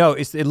like. No,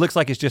 it looks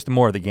like it's just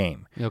more of the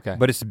game. Okay.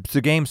 But the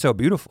game's so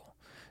beautiful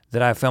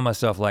that I found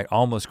myself like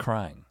almost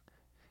crying.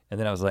 And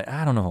then I was like,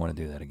 I don't know if I want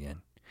to do that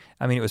again.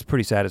 It was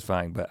pretty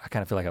satisfying, but I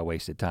kind of feel like I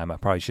wasted time. I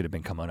probably should have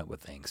been coming up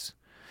with things.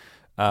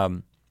 I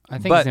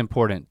think it's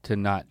important to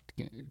not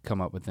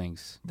come up with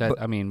things.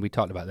 We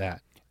talked about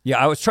that.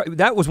 Yeah,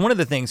 that was one of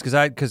the things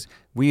because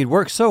we had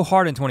worked so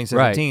hard in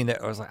 2017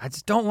 that I was like, I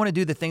just don't want to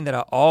do the thing that I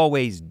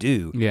always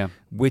do,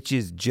 which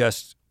is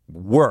just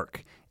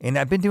work. And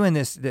I've been doing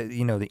this, the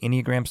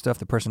Enneagram stuff,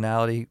 the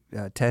personality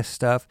test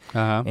stuff,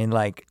 and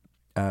like,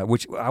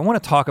 which I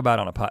want to talk about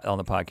on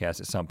the podcast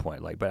at some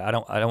point. Like, but I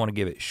don't want to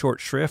give it short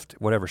shrift,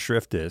 whatever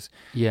shrift is.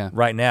 Yeah.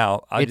 Right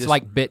now, it's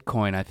like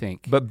Bitcoin, I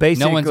think. But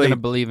basically, no one's gonna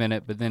believe in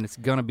it, but then it's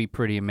gonna be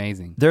pretty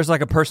amazing. There's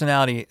like a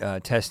personality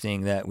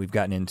testing that we've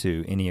gotten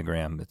into,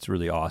 Enneagram. It's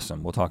really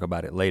awesome. We'll talk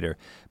about it later.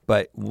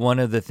 But one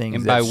of the things,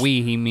 and by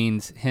we he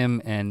means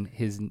him and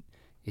his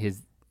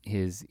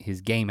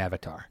game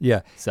avatar.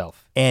 Yeah.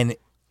 Self. And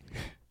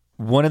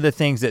one of the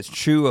things that's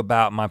true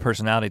about my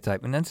personality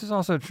type, and this is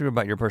also true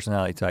about your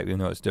personality type, even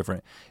though it's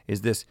different,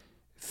 is this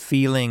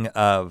feeling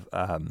of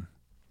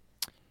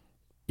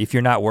if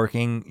you're not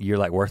working, you're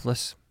like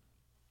worthless.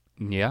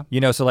 Yeah.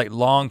 So like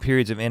long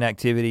periods of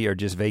inactivity or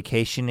just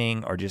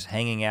vacationing or just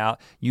hanging out,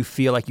 you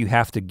feel like you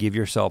have to give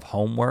yourself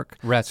homework.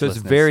 So it's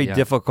very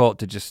difficult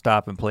to just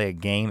stop and play a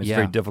game. It's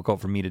very difficult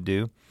for me to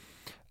do.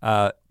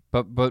 But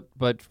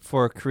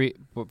for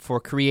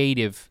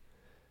creative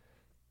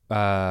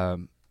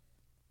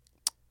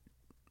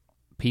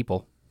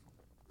people,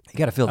 you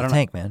got to fill the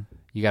tank, man.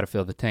 You got to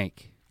fill the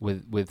tank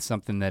with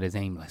something that is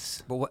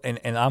aimless. But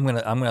I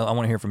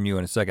want to hear from you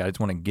in a second. I just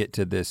want to get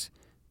to this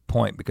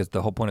point because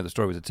the whole point of the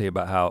story was to tell you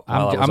about how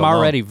I'm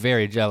already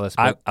very jealous.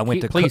 But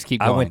please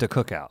keep going. I went to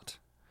Cookout.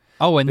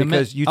 Oh,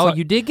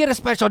 you did get a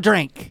special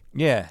drink.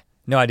 Yeah.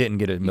 No, I didn't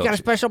get a milkshake. You got a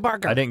special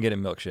burger. I didn't get a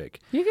milkshake.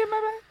 You get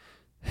my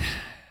bag?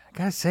 I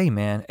gotta say,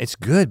 man, it's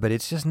good, but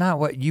it's just not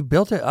what you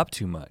built it up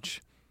too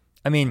much.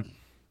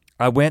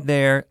 I went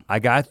there, I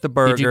got the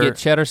burger. Did you get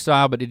cheddar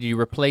style, but did you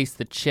replace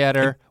the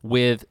cheddar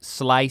with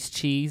sliced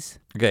cheese?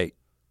 Okay,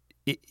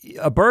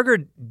 a burger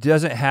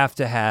doesn't have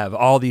to have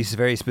all these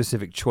very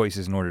specific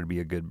choices in order to be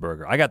a good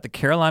burger. I got the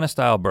Carolina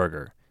style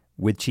burger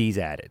with cheese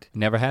added.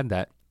 Never had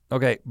that.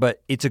 Okay,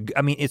 but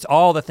it's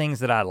all the things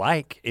that I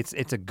like. It's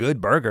a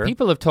good burger.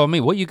 People have told me,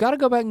 well, you gotta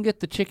go back and get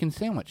the chicken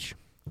sandwich.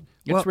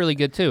 It's really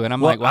good too. And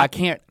I'm like, well, I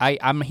can't,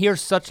 I'm here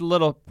such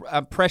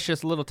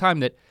precious little time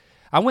that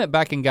I went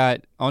back and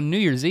got, on New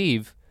Year's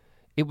Eve,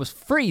 it was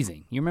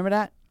freezing. You remember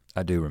that?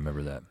 I do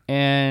remember that.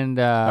 And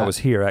I was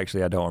here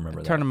actually, I don't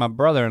remember that. Turned to my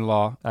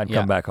brother-in-law. I'd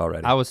come back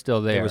already. I was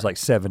still there. It was like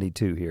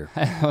 72 here.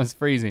 It was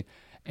freezing.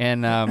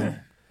 And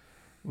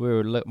we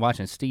were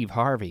watching Steve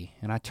Harvey,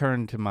 and I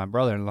turned to my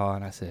brother-in-law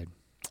and I said,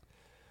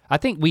 I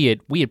think we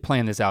had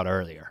planned this out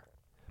earlier,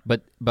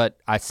 but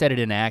I set it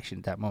in action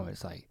at that moment.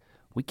 It's like,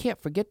 we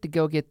can't forget to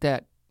go get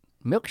that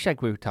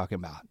milkshake we were talking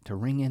about to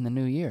ring in the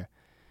new year.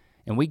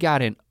 And we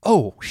got in,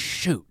 oh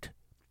shoot.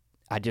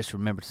 I just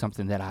remembered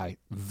something that I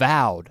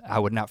vowed I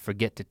would not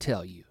forget to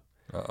tell you.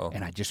 Uh-oh.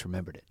 And I just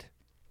remembered it.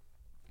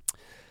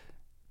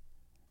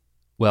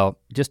 Well,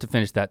 just to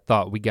finish that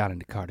thought, we got in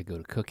the car to go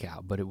to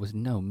Cookout, but it was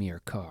no mere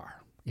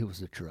car. It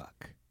was a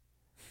truck.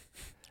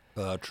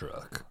 A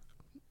truck.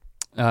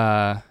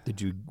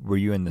 Were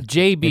you in the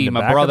JB,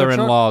 my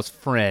brother-in-law's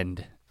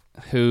friend,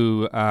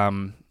 who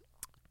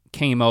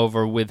came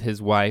over with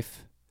his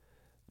wife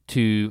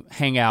to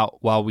hang out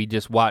while we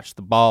just watched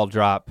the ball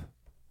drop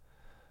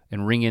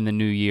and ring in the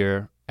new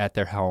year at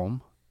their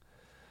home,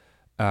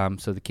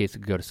 so the kids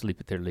could go to sleep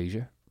at their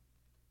leisure.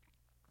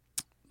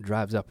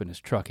 Drives up in his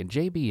truck, and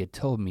JB had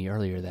told me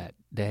earlier that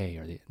day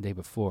or the day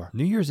before.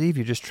 New Year's Eve,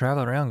 you're just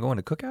traveling around going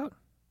to Cookout?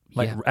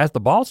 Like as the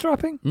ball's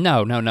dropping?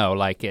 No,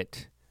 like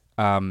at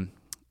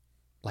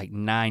like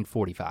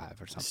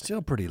 9:45 or something.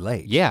 Still pretty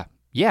late. Yeah,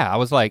 I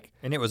was like.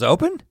 And it was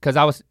open? Cause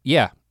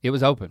it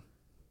was open.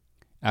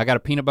 I got a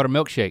peanut butter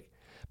milkshake,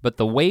 but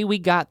the way we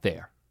got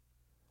there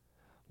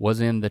was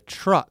in the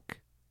truck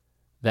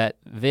that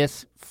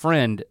this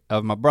friend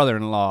of my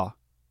brother-in-law,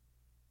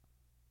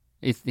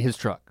 it's his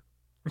truck.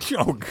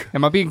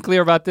 Am I being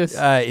clear about this?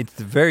 It's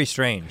very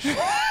strange.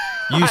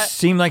 You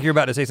seem like you're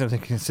about to say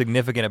something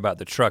significant about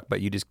the truck, but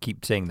you just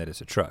keep saying that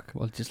it's a truck.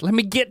 Well, just let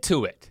me get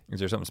to it. Is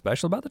there something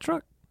special about the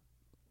truck?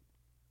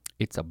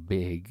 It's a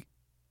big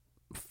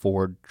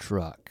Ford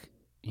truck.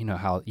 You know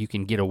how you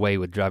can get away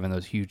with driving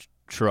those huge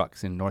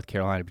trucks in North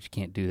Carolina, but you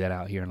can't do that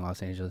out here in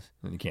Los Angeles.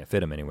 You can't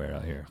fit them anywhere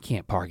out here. You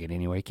can't park it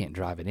anywhere, you can't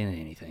drive it into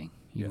anything.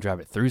 You can drive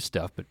it through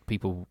stuff, but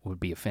people would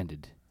be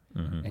offended,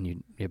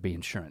 and it'd be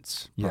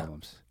insurance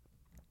problems.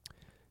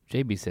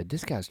 JB said,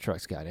 this guy's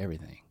truck's got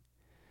everything.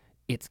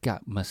 It's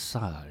got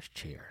massage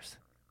chairs.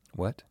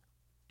 What?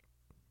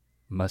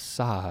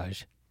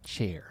 Massage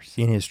chairs.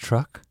 In his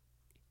truck?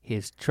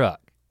 His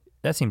truck.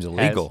 That seems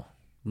illegal.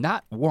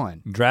 Not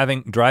one.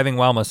 Driving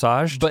while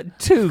massaged? But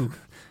two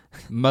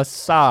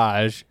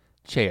massage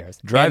chairs.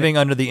 Driving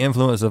under the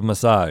influence of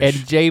massage. And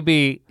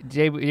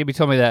JB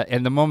told me that,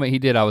 and the moment he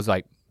did, I was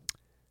like,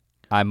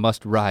 I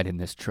must ride in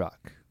this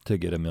truck. To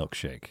get a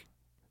milkshake.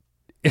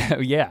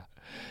 Yeah.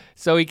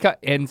 So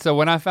so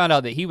when I found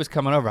out that he was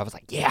coming over, I was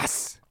like,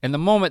 yes. And the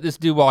moment this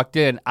dude walked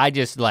in, I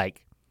just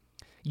like,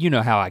 you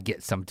know how I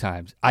get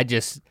sometimes. I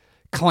just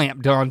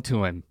clamped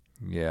onto him.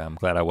 Yeah, I'm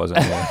glad I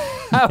wasn't there.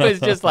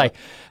 I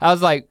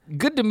was like,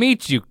 good to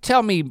meet you.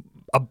 Tell me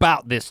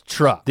about this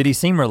truck. Did he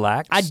seem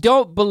relaxed? I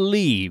don't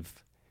believe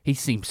he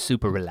seemed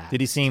super relaxed.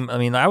 Did he seem,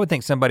 I would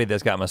think somebody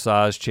that's got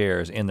massage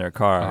chairs in their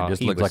car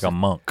just looks like a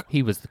monk.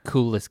 He was the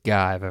coolest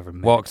guy I've ever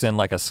met. Walks in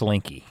like a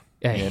slinky.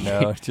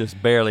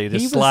 Just barely,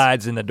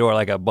 slides in the door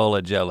like a bowl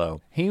of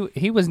Jell-O.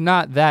 He was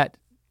not that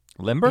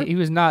limber. He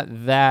was not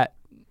that.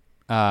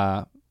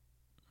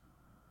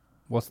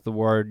 What's the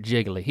word?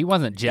 Jiggly. He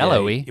wasn't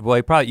Jell-O-y. Well,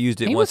 he probably used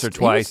it once or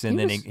twice, and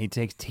then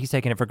he's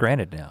taking it for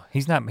granted now.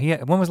 He's not.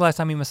 When was the last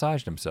time he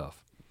massaged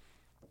himself?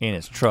 In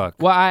his truck.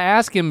 Well, I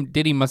asked him,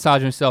 did he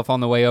massage himself on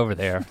the way over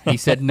there? He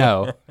said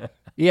no.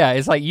 Yeah,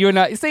 it's like you're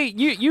not, see,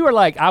 you were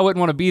like, I wouldn't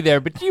want to be there,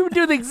 but you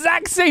do the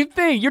exact same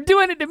thing. You're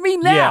doing it to me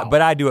now. Yeah,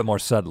 but I do it more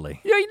subtly.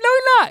 No,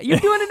 you're not. You're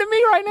doing it to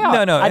me right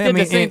now. No, I did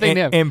the same thing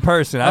to him. In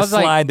person, I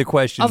slide the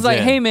questions I was like,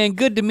 in. hey man,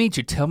 good to meet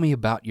you. Tell me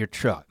about your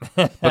truck.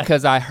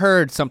 Because I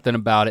heard something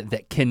about it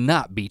that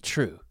cannot be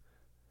true.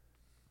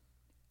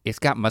 It's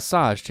got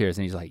massage chairs,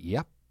 and he's like,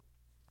 yep,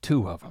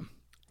 2 of them.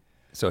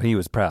 So he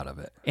was proud of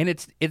it. And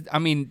I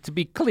mean, to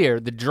be clear,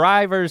 the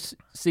driver's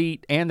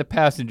seat and the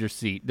passenger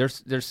seat,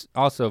 there's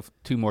also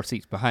 2 more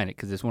seats behind it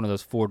because it's one of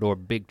those 4-door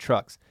big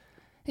trucks.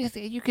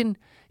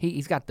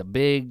 He's got the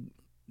big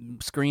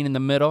screen in the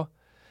middle.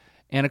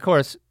 And of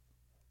course,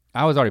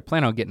 I was already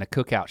planning on getting a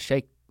Cookout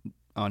shake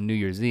on New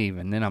Year's Eve,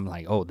 and then I'm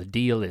like, oh, the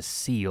deal is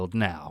sealed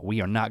now.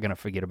 We are not gonna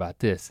forget about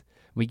this.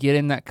 We get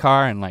in that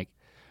car and like,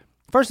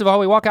 first of all,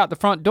 we walk out the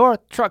front door,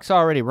 truck's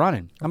already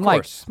running. I'm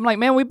like,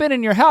 man, we've been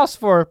in your house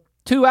for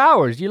 2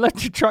 hours. You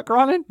left your truck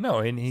running? No,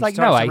 and he starts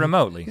it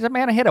remotely. He's like,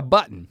 man, I hit a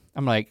button.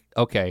 I'm like,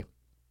 okay,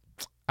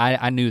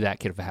 I knew that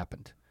could have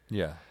happened.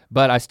 Yeah.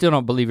 But I still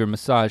don't believe your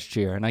massage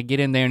chair. And I get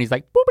in there and he's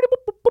like, boop,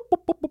 boop, boop, boop,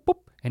 boop, boop, boop,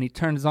 and he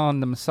turns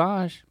on the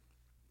massage.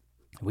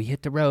 We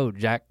hit the road,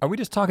 Jack. Are we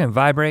just talking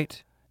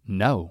vibrate?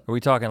 No. Are we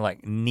talking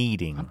like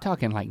kneading? I'm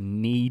talking like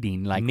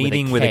kneading, like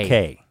kneading with a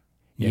K.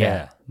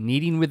 Yeah.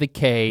 Kneading with a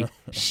K,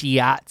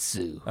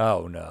 shiatsu.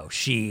 Oh no,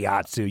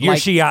 shiatsu. You're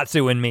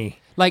shiatsu and me.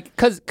 Like,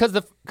 cause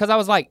I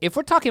was like, if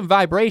we're talking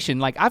vibration,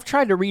 like I've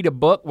tried to read a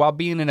book while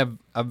being in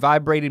a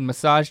vibrating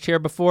massage chair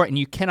before and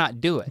you cannot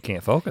do it. You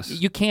can't focus.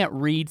 You can't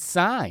read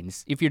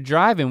signs. If you're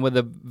driving with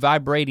a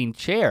vibrating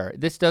chair,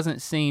 this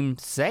doesn't seem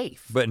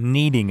safe. But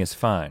kneading is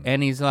fine.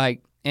 And he's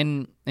like,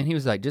 and he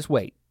was like, just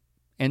wait.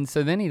 And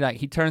so then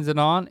he turns it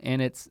on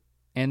and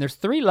there's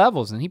 3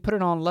 levels and he put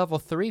it on level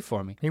 3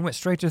 for me. He went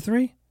straight to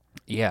 3?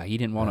 Yeah, he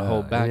didn't want to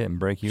hold back. He didn't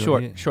break you.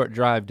 Short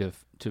drive to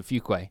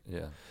Fuquay.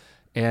 Yeah.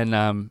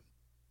 And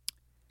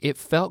it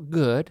felt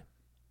good.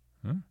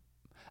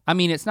 I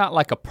mean, it's not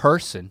like a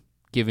person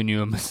giving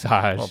you a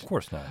massage. Well, of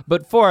course not.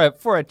 But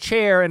for a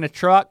chair in a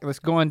truck that's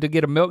going to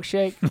get a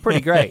milkshake, pretty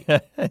great.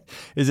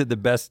 Is it the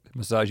best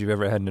massage you've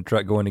ever had in a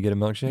truck going to get a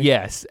milkshake?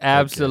 Yes,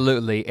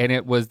 absolutely. Okay. And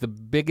it was the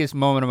biggest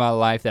moment of my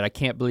life that I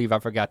can't believe I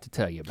forgot to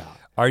tell you about.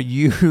 Are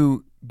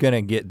you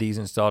gonna get these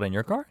installed in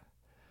your car?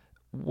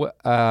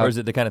 Or is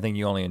it the kind of thing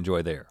you only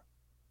enjoy there?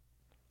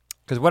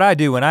 Because what I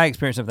do when I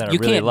experience something I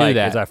really like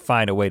is I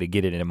find a way to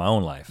get it in my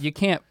own life. You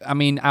can't, I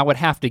mean, I would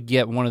have to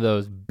get one of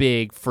those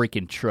big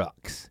freaking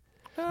trucks.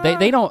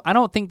 I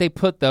don't think they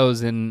put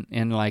those in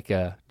like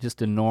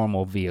just a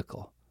normal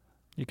vehicle.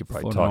 You could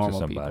probably talk to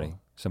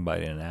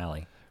somebody in an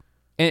alley.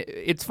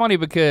 It's funny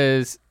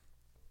because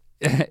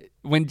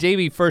when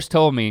JB first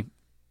told me,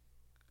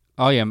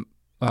 oh yeah,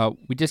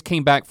 we just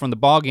came back from the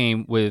ball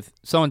game with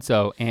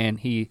so-and-so and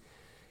he's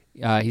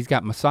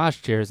got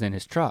massage chairs in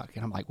his truck.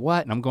 And I'm like,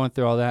 what? And I'm going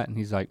through all that and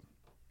he's like,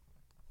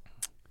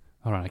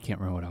 hold on, I can't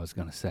remember what I was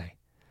gonna say.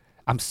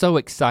 I'm so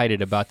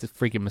excited about this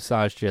freaking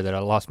massage chair that I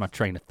lost my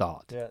train of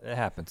thought. Yeah, it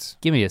happens.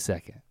 Give me a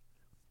second.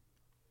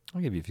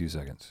 I'll give you a few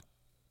seconds.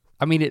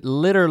 I mean, it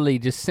literally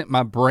just sent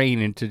my brain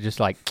into just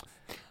like,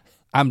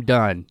 I'm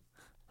done.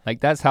 Like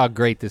that's how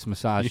great this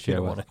massage chair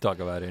was. You don't want to talk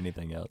about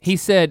anything else. He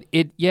said,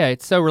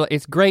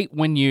 it's great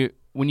when you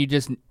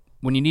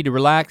need to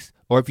relax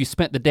or if you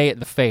spent the day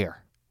at the fair.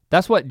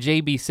 That's what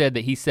JB said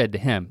that he said to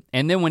him.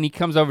 And then when he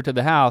comes over to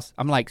the house,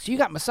 I'm like, so you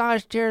got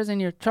massage chairs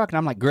in your truck? And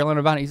I'm like grilling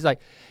about it. He's like,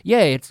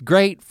 yeah, it's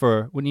great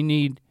for when you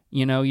need,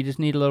 you just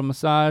need a little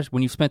massage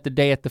when you spent the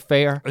day at the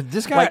fair.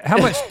 This guy, how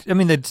much, I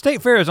mean, the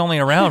state fair is only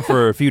around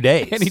for a few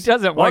days. And he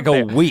doesn't work like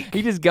a week.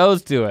 He just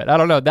goes to it. I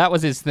don't know, that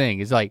was his thing.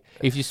 It's like,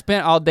 if you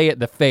spent all day at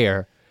the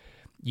fair,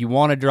 you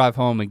wanna drive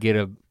home and get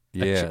a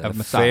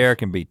massage. Fair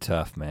can be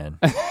tough, man.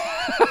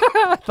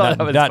 I thought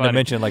that was not funny. To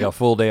mention like a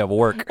full day of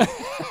work.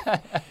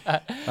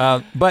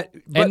 But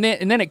and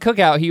then at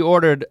Cookout he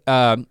ordered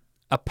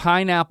a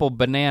pineapple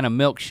banana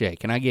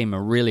milkshake, and I gave him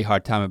a really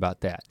hard time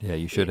about that. Yeah,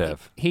 you should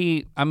have.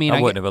 I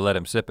wouldn't have let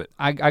him sip it.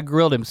 I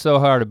grilled him so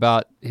hard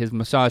about his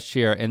massage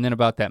chair and then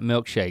about that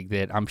milkshake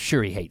that I'm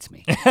sure he hates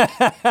me.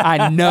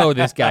 I know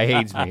this guy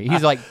hates me.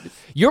 He's like,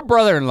 your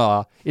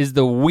brother-in-law is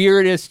the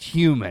weirdest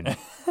human.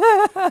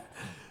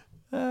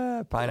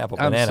 Pineapple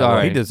I'm banana. sorry.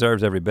 Well, he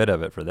deserves every bit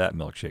of it for that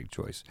milkshake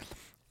choice.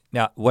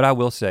 Now, what I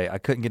will say, I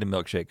couldn't get a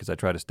milkshake because I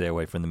try to stay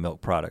away from the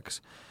milk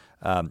products.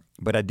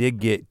 But I did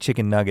get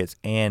chicken nuggets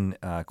and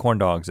corn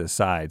dogs as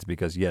sides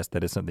because yes,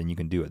 that is something you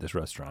can do at this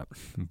restaurant,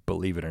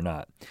 believe it or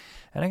not.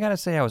 And I gotta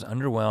say I was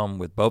underwhelmed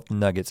with both the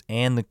nuggets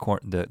and the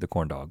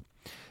corn dog.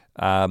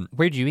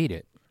 Where'd you eat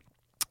it?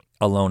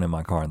 Alone in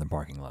my car in the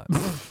parking lot.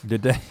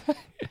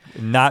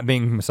 Not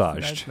being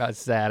massaged. That's not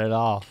sad at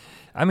all.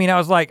 I mean, I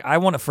was like, I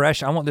want it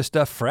fresh. I want this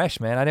stuff fresh,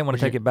 man. I didn't want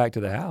to take it back to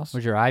the house.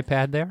 Was your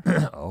iPad there?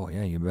 Oh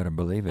yeah, you better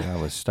believe it.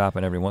 I was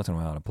stopping every once in a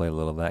while to play a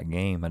little of that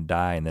game. I'd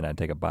die and then I'd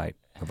take a bite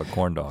of a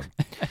corn dog.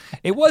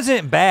 It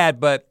wasn't bad,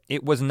 but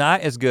it was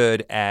not as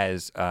good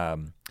as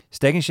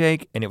Steak and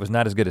Shake, and it was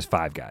not as good as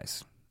Five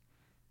Guys.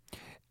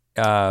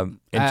 I'm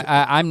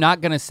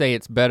not gonna say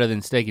it's better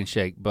than Steak and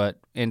Shake,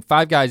 and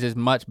Five Guys is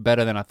much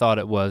better than I thought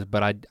it was,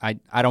 but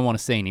I don't wanna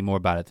say any more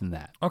about it than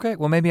that. Okay,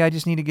 well maybe I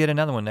just need to get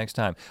another one next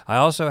time. I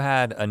also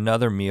had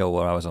another meal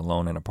where I was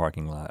alone in a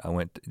parking lot.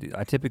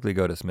 I typically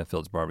go to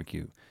Smithfield's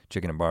Barbecue,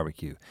 Chicken and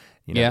Barbecue.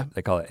 Yeah.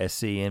 They call it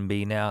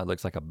SCNB now. It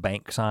looks like a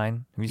bank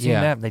sign. Have you seen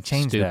that? They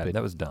changed that.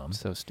 That was dumb.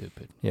 So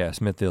stupid. Yeah,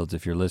 Smithfield's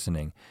if you're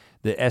listening.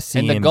 The SCNB.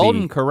 And the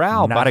Golden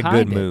Corral not a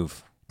good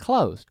move.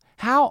 Closed.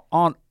 How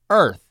on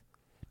earth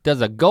does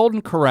a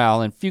Golden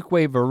Corral in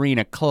Fuquay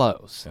Arena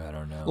close? I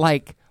don't know.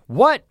 Like,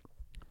 what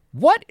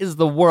is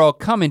the world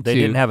coming They to?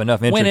 didn't have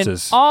enough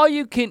entrances. When an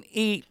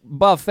all-you-can-eat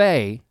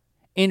buffet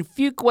in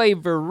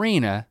Fuquay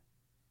Arena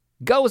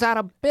goes out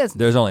of business.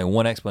 There's only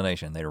one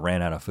explanation. They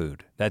ran out of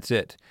food. That's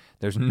it.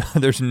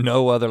 There's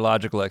no other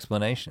logical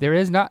explanation. There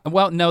is not.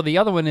 Well, no, the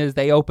other one is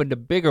they opened a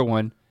bigger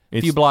one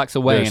a few blocks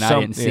away and I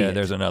didn't see it. Yeah,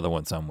 there's another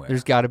one somewhere.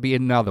 There's gotta be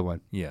another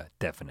one. Yeah,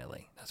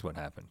 definitely. That's what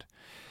happened.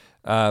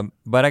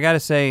 But I gotta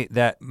say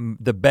that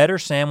the better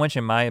sandwich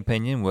in my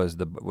opinion was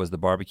the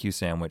barbecue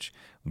sandwich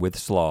with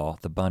slaw.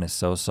 The bun is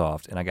so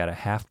soft, and I got a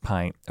half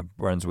pint of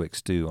Brunswick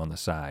stew on the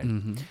side.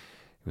 Mm-hmm. It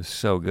was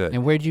so good.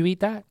 And where'd you eat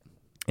that?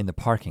 In the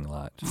parking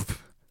lot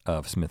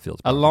of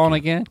Smithfield's Barbecue. Alone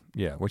again?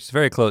 Yeah, which is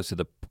very close to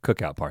the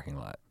Cookout parking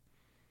lot.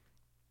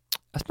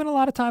 I spent a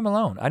lot of time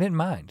alone. I didn't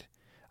mind.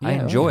 I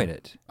enjoyed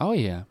it. Oh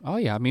yeah.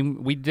 I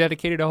mean, we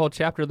dedicated a whole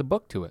chapter of the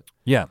book to it.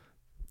 Yeah.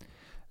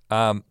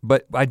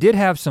 But I did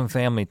have some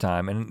family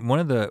time, and one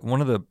of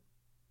the,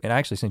 and I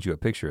actually sent you a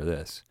picture of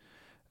this.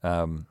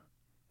 Hold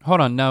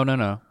on,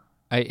 no.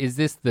 Is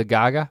this the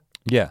Gaga?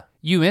 Yeah.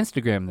 You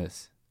Instagram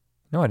this?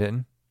 No, I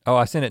didn't. Oh,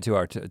 I sent it to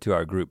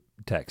our group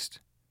text.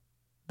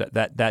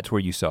 That's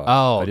where you saw it.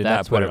 Oh, I did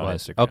that's not put what it on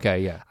was. Instagram. Okay,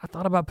 yeah. I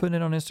thought about putting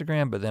it on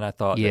Instagram, but then I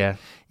thought, yeah,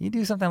 you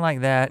do something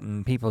like that,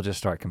 and people just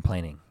start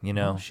complaining. You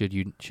know? Should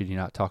you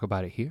not talk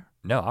about it here?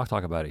 No, I'll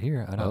talk about it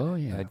here. I don't. Oh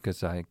yeah.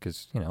 Because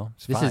it's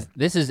fine.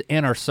 This is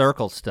inner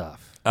circle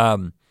stuff.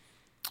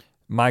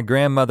 My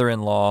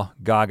grandmother-in-law,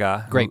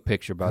 Gaga. Great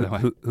picture, by the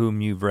way. Whom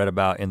you've read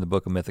about in the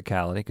Book of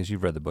Mythicality, because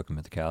you've read the Book of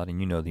Mythicality, and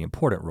you know the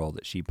important role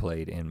that she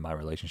played in my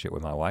relationship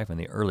with my wife in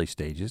the early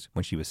stages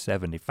when she was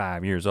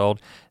 75 years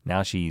old.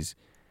 Now she's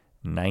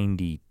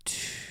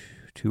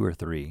 92 or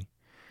 3.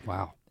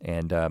 Wow.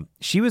 And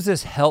she was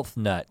this health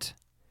nut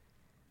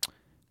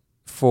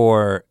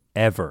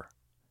forever.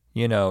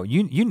 You know,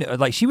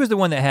 like she was the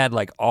one that had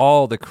like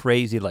all the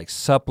crazy like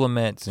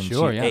supplements, and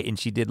sure, and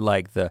she did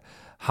like the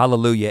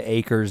Hallelujah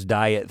Acres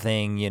diet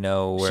thing, you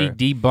know. Where, she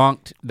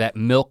debunked that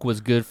milk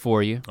was good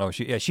for you. Oh,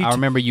 I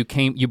remember you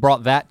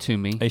brought that to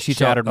me. And she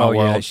shattered my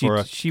world for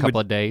a couple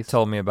of days.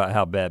 Told me about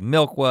how bad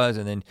milk was,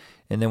 and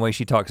then way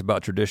she talks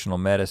about traditional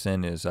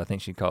medicine is, I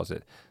think she calls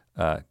it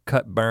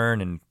cut,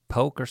 burn, and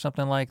poke or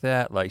something like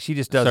that. Like she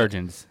just doesn't.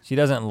 Surgeons. She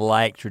doesn't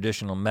like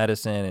traditional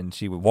medicine, and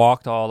she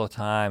walked all the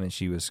time, and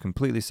she was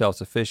completely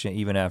self-sufficient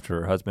even after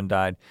her husband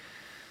died.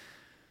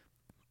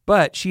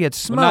 But she had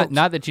smoked. Well,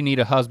 not that you need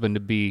a husband to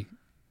be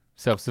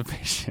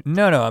self-sufficient.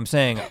 No, I'm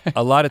saying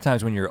a lot of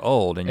times when you're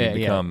old and you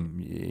become,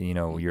 you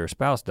know, your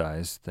spouse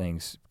dies,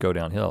 things go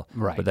downhill.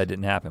 Right. But that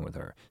didn't happen with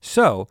her.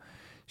 So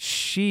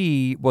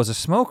she was a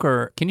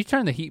smoker. Can you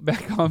turn the heat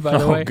back on, by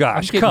the way? Oh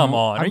gosh, come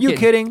on. Are you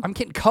kidding? I'm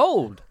getting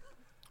cold.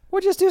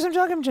 Well, just do some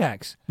jumping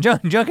jacks.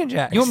 Jumping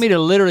jacks. You want me to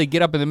literally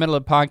get up in the middle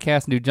of the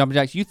podcast and do jumping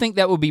jacks? You think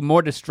that would be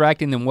more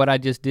distracting than what I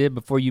just did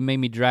before you made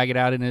me drag it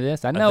out into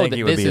this? I know that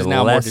this is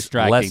now more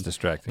distracting. Less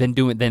distracting.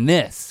 than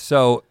this.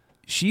 So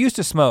she used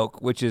to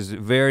smoke, which is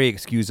very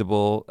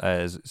excusable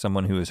as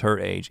someone who is her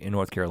age in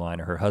North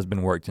Carolina. Her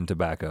husband worked in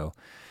tobacco,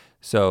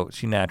 so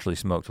she naturally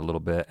smoked a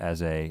little bit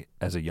as a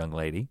young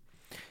lady.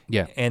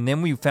 Yeah. And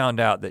then we found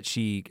out that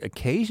she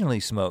occasionally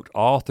smoked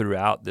all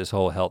throughout this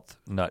whole health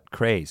nut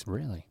craze.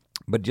 Really?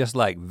 But just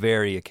like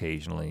very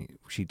occasionally,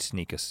 she'd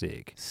sneak a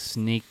cig.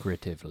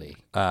 Secretively.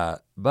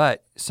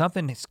 But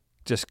something has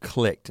just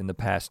clicked in the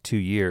past 2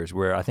 years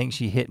where I think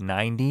she hit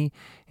 90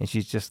 and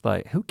she's just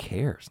like, who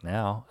cares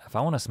now? If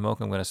I want to smoke,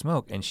 I'm going to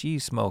smoke. And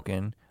she's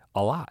smoking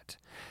a lot.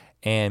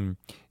 And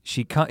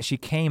she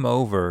came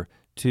over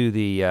to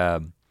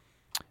the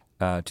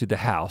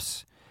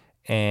house,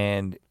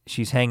 and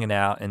she's hanging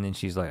out, and then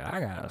she's like, I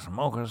gotta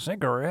smoke a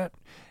cigarette.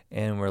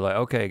 And we're like,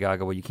 okay,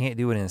 Gaga, well, you can't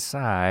do it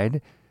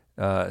inside.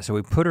 So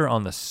we put her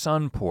on the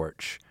sun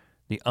porch,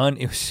 it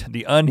was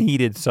the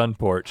unheated sun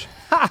porch.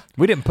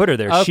 We didn't put her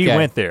there, okay. She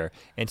went there.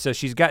 And so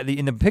she's got,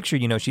 in the picture,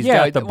 you know, she's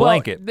got the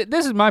blanket. Well,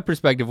 this is my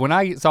perspective. When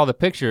I saw the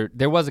picture,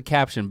 there was a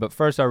caption, but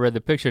first I read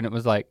the picture and it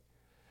was like,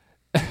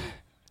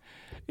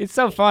 it's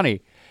so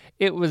funny.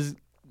 It was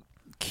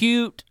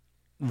cute,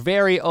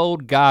 very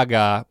old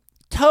Gaga,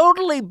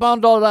 totally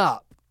bundled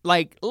up,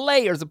 like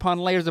layers upon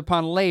layers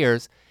upon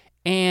layers,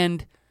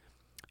 and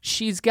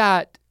she's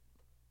got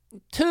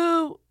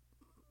 2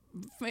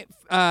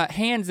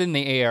 hands in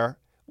the air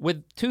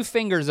with 2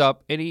 fingers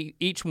up at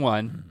each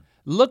one,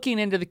 looking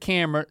into the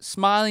camera,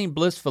 smiling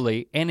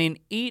blissfully, and in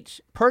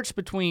perched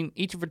between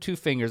each of her 2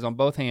 fingers on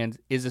both hands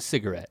is a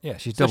cigarette. Yeah,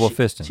 she's double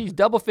fisting. She's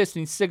double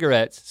fisting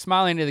cigarettes,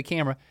 smiling into the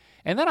camera,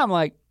 and then I'm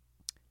like,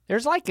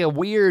 there's like a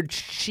weird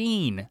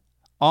sheen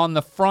on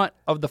the front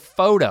of the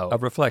photo. A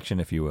reflection,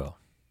 if you will.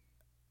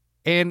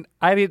 And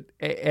I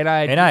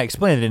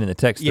explained it in the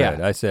text thread.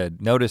 Yeah. I said,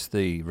 notice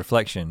the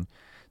reflection.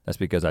 That's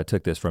because I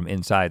took this from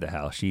inside the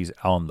house. She's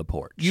on the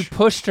porch. You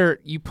pushed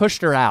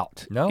her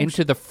out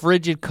into the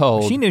frigid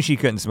cold. She knew she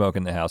couldn't smoke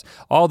in the house.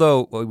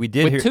 Although we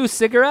did With hear 2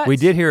 cigarettes? We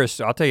did hear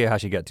I'll tell you how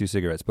she got 2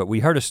 cigarettes, but we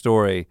heard a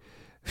story.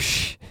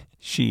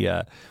 She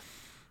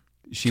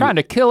trying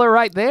to kill her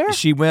right there?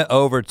 She went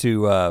over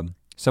to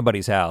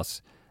somebody's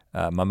house.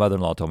 My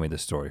mother-in-law told me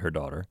this story, her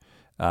daughter.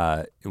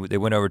 They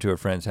went over to her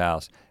friend's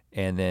house,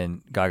 and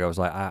then Gaga was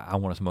like, I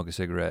want to smoke a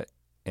cigarette.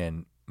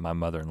 And my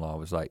mother-in-law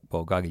was like,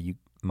 well, Gaga,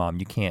 Mom,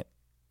 you can't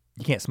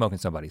smoke in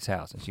somebody's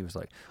house. And she was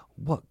like,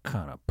 what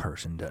kind of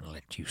person doesn't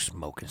let you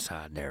smoke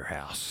inside their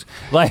house?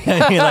 Like,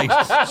 I mean,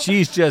 like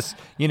she's just,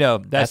 you know,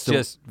 that's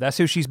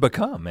who she's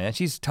become, man.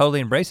 She's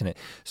totally embracing it.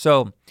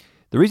 So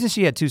the reason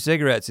she had 2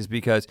 cigarettes is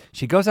because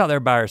she goes out there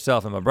by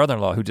herself, and my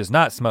brother-in-law, who does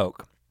not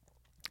smoke,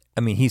 I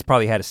mean, he's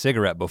probably had a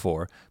cigarette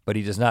before, but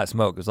he does not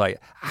smoke. It's like,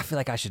 I feel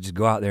like I should just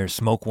go out there and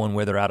smoke one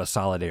with her out of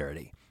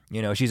solidarity.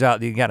 You know, you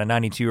got a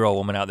 92-year-old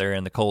woman out there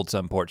in the cold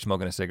sun porch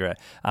smoking a cigarette.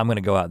 I'm gonna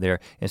go out there.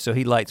 And so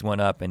he lights one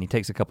up and he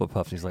takes a couple of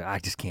puffs. He's like, I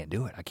just can't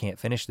do it. I can't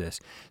finish this.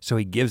 So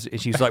he gives,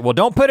 and she's like, well,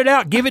 don't put it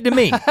out, give it to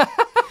me.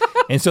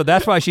 And so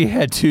that's why she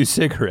had 2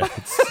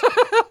 cigarettes.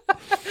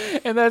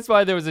 And that's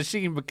why there was a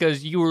sheen,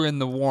 because you were in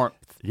the warmth.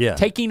 Yeah.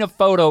 Taking a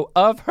photo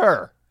of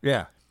her.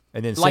 Yeah.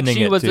 And then like sending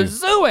she it was to, a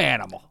zoo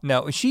animal.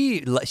 No, she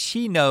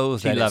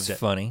knows that it's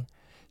funny.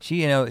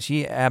 She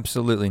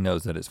absolutely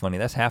knows that it's funny.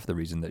 That's half the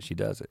reason that she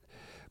does it.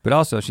 But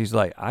also she's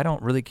like, I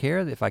don't really care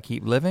if I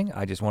keep living.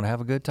 I just want to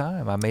have a good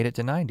time. I made it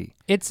to 90.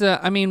 It's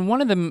I mean,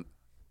 one of them,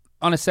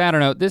 on a sadder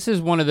note, this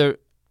is one of the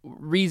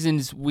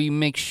reasons we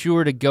make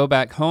sure to go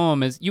back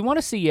home is you want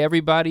to see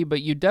everybody,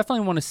 but you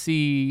definitely want to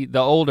see the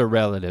older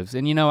relatives.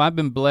 And I've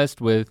been blessed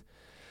with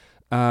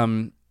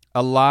a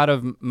lot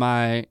of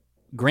my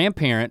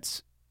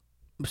grandparents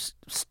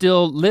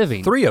still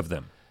living. 3 of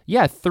them.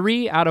 Yeah,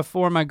 3 out of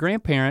 4 of my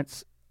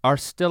grandparents are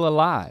still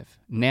alive.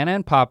 Nana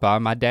and Papa,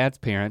 my dad's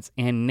parents,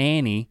 and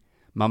Nanny,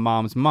 my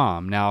mom's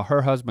mom. Now,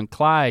 her husband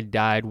Clyde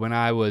died when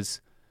I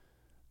was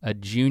a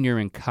junior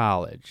in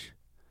college.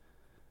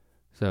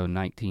 So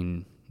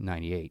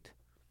 1998.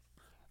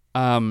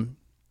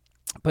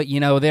 But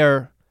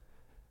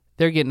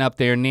they're getting up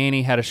there.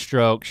 Nanny had a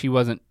stroke. She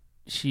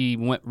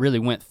really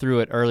went through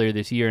it earlier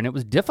this year, and it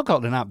was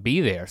difficult to not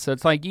be there. So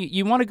it's like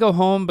you want to go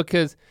home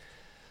because,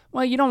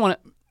 well, you don't want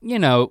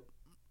to,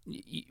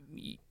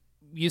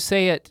 you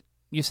say it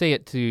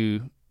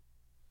to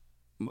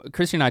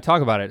Christy and I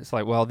talk about it. It's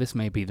like, well, this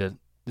may be the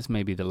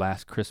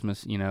last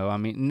Christmas, I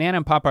mean, Nana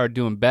and Papa are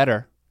doing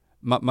better,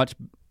 much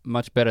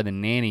better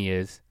than Nanny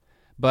is.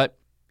 But,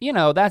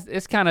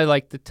 it's kind of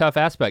like the tough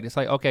aspect. It's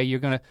like, okay, you're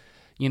gonna,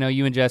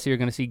 you and Jesse are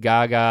gonna see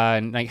Gaga,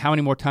 and like how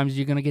many more times are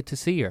you gonna get to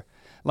see her?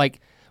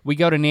 Like, we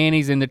go to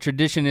Nanny's, and the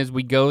tradition is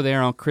we go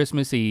there on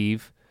Christmas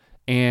Eve,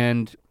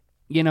 and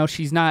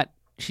she's not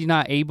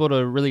able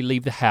to really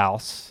leave the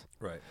house.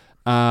 Right.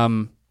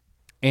 And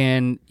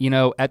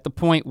at the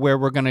point where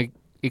we're gonna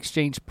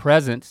exchange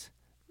presents,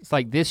 it's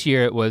like this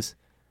year it was,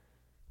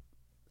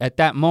 at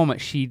that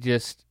moment she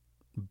just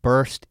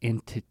burst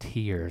into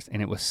tears,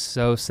 and it was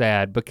so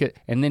sad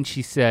and then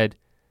she said,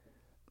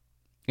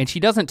 and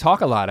she doesn't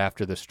talk a lot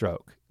after the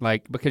stroke,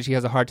 like because she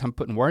has a hard time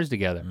putting words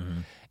together. Mm-hmm.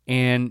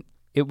 And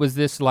it was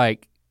this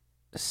like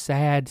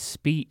sad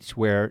speech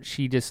where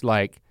she just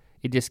like,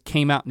 it just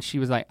came out and she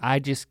was like, I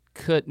just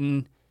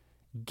couldn't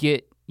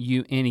get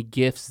you any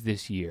gifts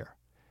this year.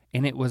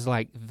 And it was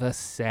like the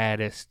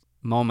saddest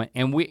moment.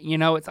 And we,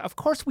 it's, of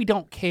course we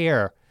don't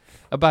care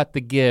about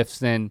the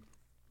gifts and,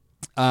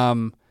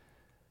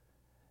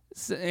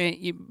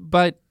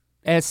 but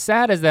as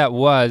sad as that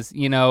was,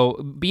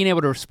 being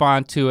able to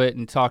respond to it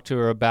and talk to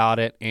her about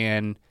it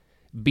and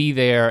be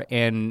there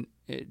and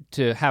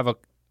to have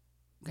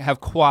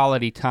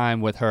quality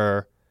time with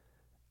her,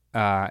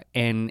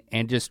 and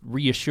just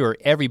reassure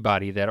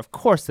everybody that of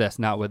course that's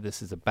not what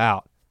this is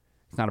about.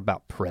 It's not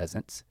about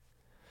presents.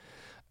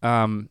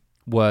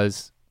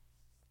 Was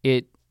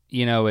it,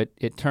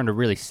 it turned a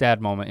really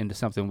sad moment into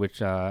something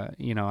which,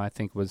 I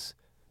think was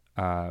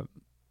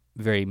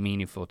very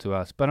meaningful to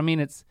us. But I mean,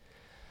 it's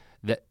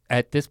that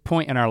at this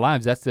point in our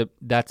lives, that's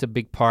a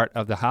big part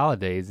of the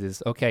holidays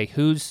is, okay,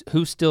 who's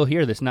still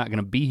here that's not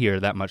gonna be here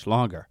that much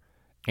longer?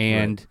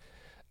 And,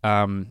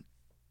 right.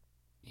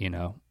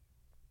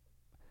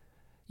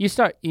 You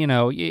start,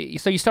 so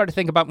you start to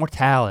think about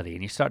mortality,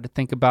 and you start to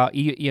think about,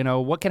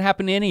 what can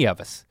happen to any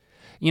of us.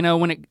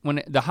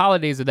 When the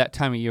holidays are that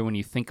time of year when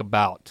you think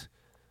about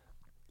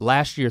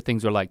last year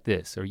things were like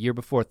this, or year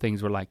before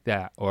things were like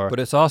that, or. But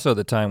it's also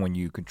the time when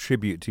you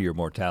contribute to your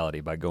mortality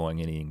by going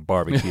and eating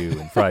barbecue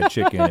and fried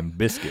chicken and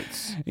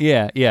biscuits.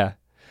 Yeah.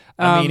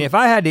 I mean, if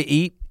I had to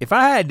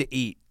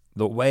eat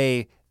the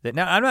way that,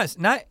 now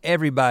not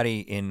everybody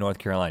in North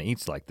Carolina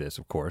eats like this,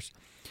 of course,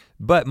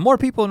 but more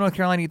people in North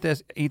Carolina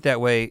eat that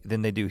way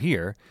than they do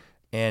here.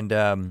 And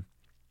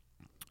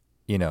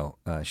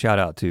shout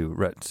out to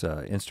Rhett's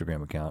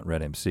Instagram account,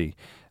 RhettMC.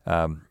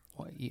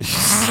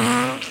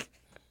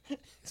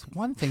 It's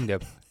one thing to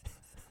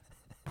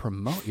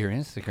promote your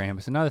Instagram,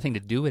 it's another thing to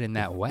do it in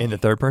that way. In the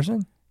third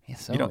person? Yeah,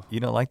 so, you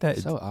don't like that?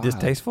 So it's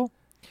distasteful?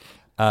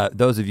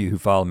 Those of you who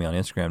follow me on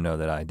Instagram know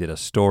that I did a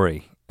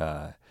story.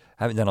 I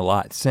haven't done a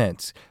lot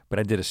since, but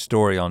I did a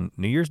story on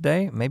New Year's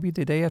Day, maybe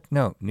the day after,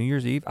 no, New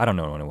Year's Eve. I don't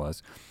know when it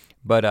was.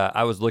 But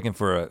I was looking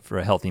for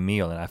a healthy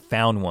meal, and I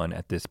found one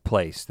at this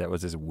place that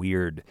was this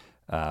weird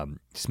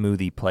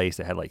smoothie place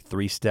that had like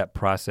 3-step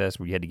process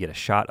where you had to get a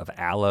shot of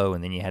aloe,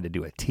 and then you had to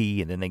do a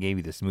tea, and then they gave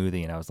you the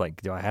smoothie. And I was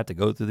like, do I have to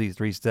go through these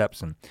 3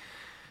 steps? And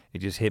it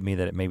just hit me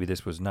that maybe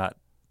this was not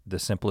the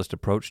simplest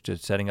approach to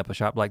setting up a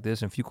shop like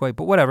this in Fuquay,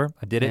 but whatever,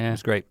 I did it. It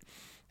was great.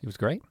 It was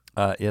great?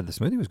 Yeah, the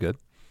smoothie was good.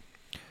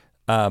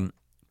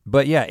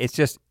 But yeah, it's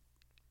just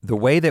the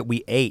way that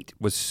we ate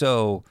was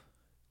so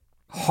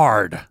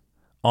hard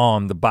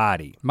on the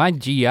body. My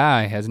GI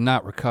has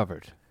not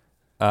recovered.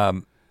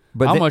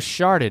 But I almost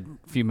sharted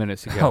a few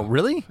minutes ago. Oh,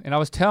 really? And I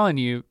was telling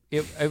you,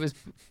 it was,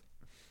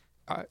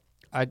 I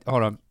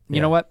hold on. You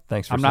know what?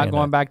 Thanks for I'm saying not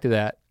going that. back to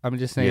that. I'm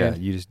just saying. Yeah,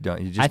 you just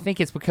don't. I think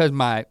it's because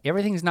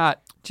everything's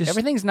not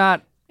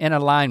in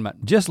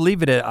alignment. Just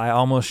leave it at I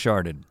almost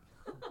sharted.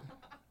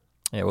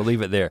 Yeah, we'll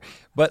leave it there.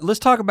 But let's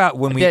talk about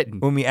when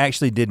we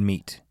actually did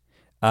meet.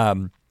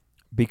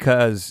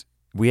 Because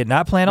we had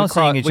not planned on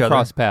seeing each other. We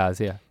crossed paths,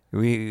 yeah.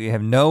 We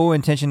have no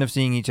intention of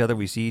seeing each other.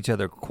 We see each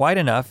other quite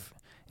enough.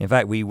 In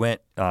fact, we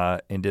went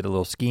and did a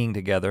little skiing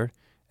together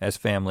as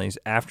families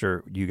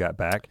after you got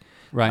back.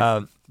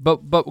 Right.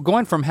 But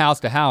going from house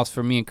to house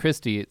for me and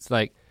Christy, it's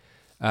like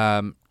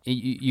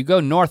you go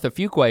north of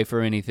Fuquay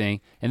for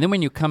anything, and then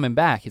when you're coming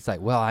back, it's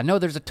like, well, I know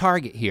there's a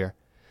Target here.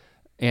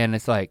 And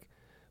it's like,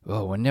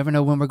 oh, we'll never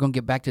know when we're gonna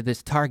get back to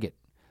this Target.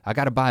 I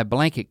gotta buy a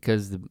blanket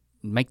because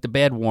make the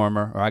bed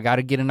warmer, or I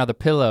gotta get another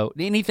pillow.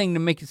 Anything to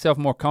make yourself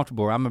more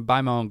comfortable, or I'm gonna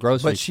buy my own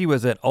groceries. But she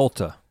was at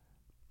Ulta.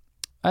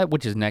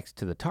 Which is next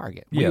to the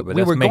Target. Yeah, but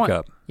that's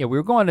makeup. We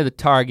were going to the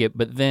Target,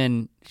 but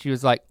then she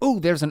was like, ooh,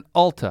 there's an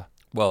Ulta.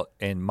 Well,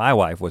 and my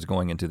wife was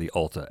going into the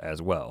Ulta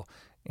as well.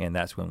 And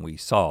that's when we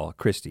saw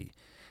Christy.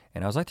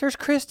 And I was like, there's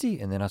Christy.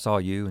 And then I saw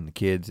you and the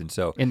kids, and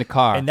so. In the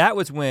car. And that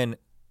was when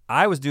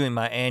I was doing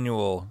my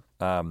annual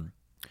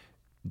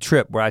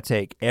trip where I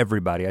take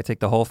everybody. I take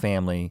the whole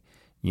family,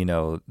 you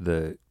know,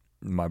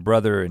 my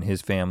brother and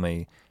his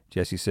family,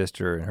 Jesse's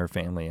sister and her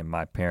family, and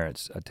my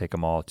parents. I take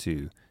them all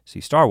to see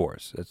Star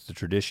Wars. That's the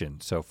tradition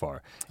so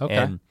far. Okay.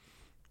 And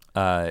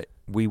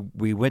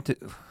we went to,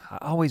 I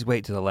always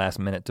wait to the last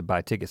minute to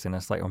buy tickets, and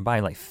it's like, I'm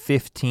buying like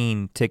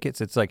 15 tickets.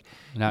 It's like,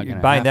 you're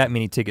buying that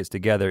many tickets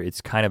together, it's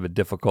kind of a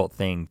difficult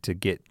thing to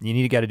get.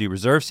 You got to do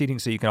reserve seating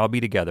so you can all be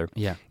together.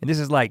 Yeah. And this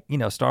is like, you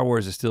know, Star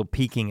Wars is still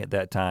peaking at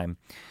that time.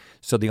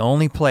 So the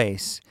only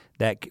place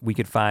that we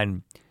could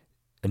find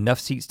enough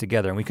seats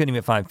together, and we couldn't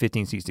even find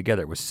 15 seats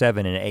together, it was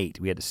 7 and 8.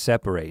 We had to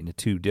separate into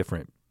 2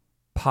 different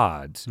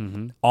pods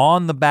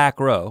on the back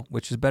row,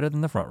 which is better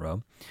than the front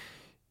row,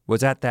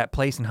 was at that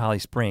place in Holly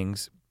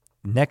Springs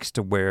next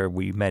to where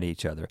we met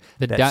each other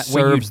that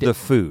serves the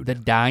food. The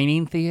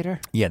dining theater?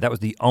 Yeah, that was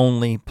the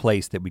only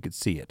place that we could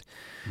see it,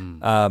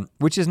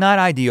 which is not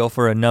ideal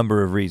for a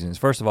number of reasons.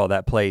 First of all,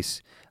 that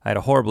place, I had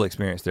a horrible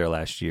experience there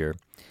last year,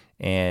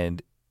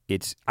 and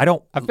I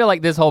feel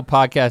like this whole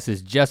podcast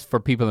is just for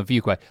people in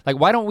Fuquay. Like,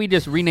 why don't we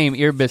just rename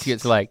Ear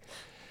Biscuits like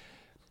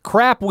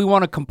crap we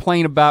want to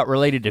complain about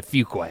related to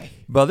Fuquay?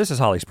 Well, this is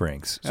Holly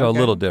Springs, so a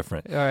little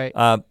different. All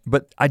right.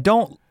 But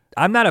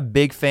I'm not a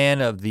big fan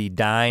of the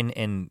dine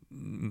and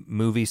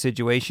movie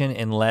situation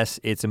unless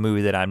it's a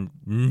movie that I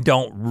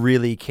don't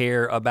really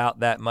care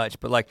about that much.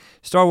 But like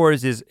Star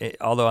Wars is,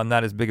 although I'm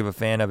not as big of a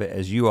fan of it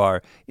as you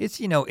are,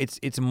 it's, you know,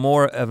 it's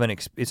more of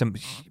it's a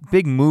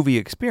big movie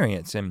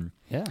experience, and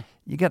yeah,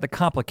 you got the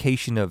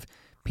complication of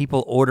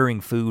people ordering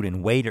food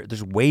and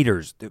there's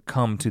waiters that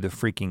come to the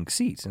freaking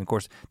seats, and of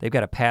course they've got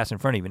to pass in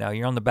front of you. Now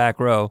you're on the back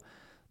row,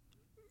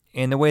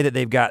 and the way that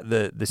they've got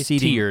the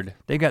seating tiered.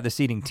 They've got the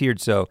seating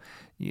tiered, so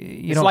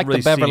you it's don't like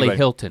really the Beverly see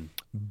Hilton.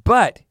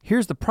 But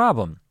here's the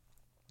problem.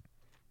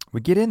 We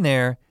get in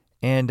there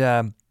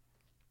and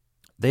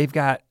they've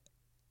got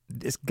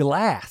this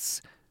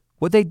glass.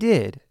 What they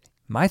did,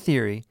 my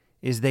theory,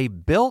 is they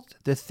built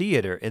the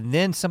theater and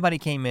then somebody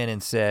came in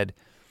and said,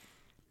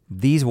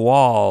 these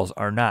walls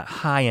are not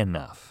high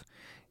enough.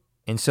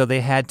 And so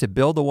they had to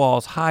build the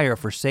walls higher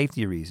for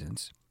safety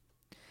reasons.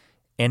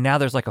 And now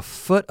there's like a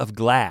foot of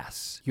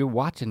glass. You're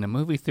watching the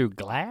movie through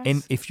glass?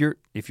 And if you're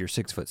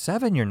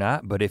 6'7", you're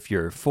not, but if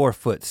you're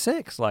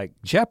 4'6", like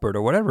Shepard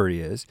or whatever he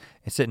is,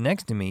 and sitting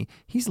next to me,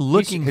 his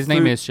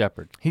name is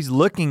Shepard. He's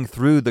looking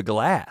through the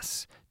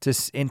glass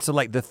into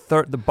like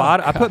the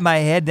bottom. I put my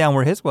head down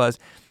where his was,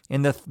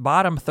 and the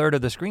bottom third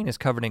of the screen is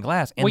covered in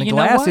glass, and the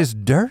glass is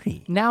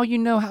dirty. Now you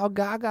know how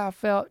Gaga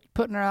felt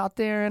putting her out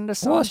there in the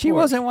sun. Well, she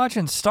wasn't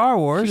watching Star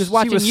Wars. She was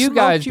watching you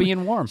guys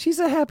being warm. She's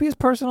the happiest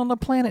person on the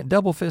planet,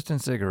 double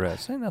fisting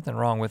cigarettes. Ain't nothing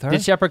wrong with her.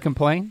 Did Shepard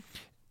complain?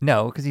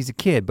 No, because he's a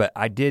kid, but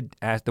I did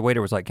ask, the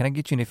waiter was like, can I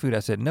get you any food? I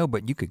said, no,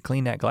 but you could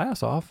clean that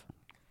glass off.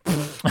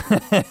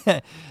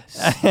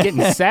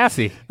 Getting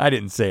sassy. I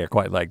didn't say it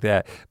quite like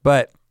that,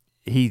 but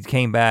he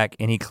came back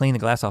and he cleaned the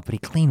glass off, but he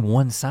cleaned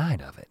one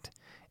side of it.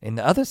 And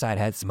the other side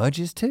had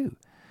smudges too.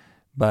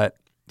 But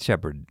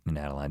Shepard and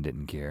Adeline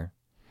didn't care.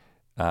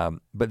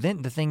 But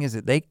then the thing is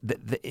that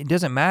it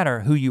doesn't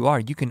matter who you are.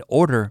 You can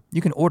order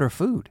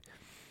food.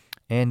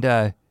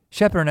 And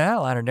Shepard and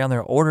Adeline are down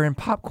there ordering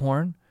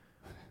popcorn,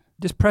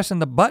 just pressing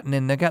the button,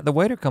 and they got the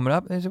waiter coming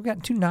up. We've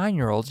got 2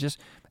 9-year-olds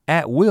just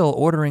at will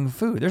ordering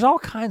food. There's all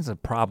kinds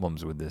of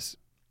problems with this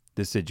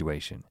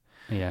situation.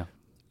 Yeah.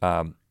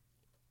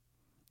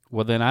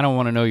 Well, then I don't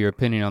want to know your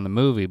opinion on the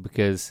movie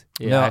because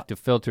I have to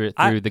filter it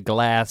through the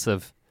glass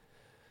of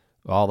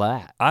all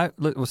that.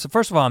 So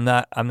first of all, I'm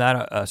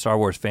not a Star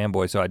Wars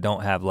fanboy, so I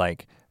don't have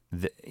like,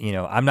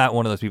 I'm not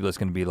one of those people that's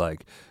going to be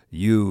like,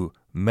 you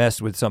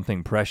messed with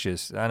something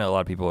precious. I know a lot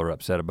of people are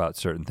upset about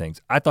certain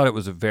things. I thought it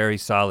was a very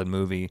solid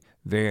movie,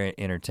 very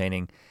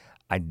entertaining.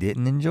 I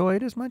didn't enjoy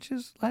it as much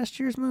as last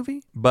year's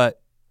movie,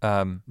 but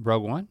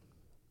Rogue One?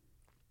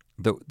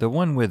 The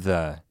one with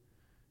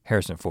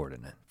Harrison Ford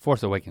in it.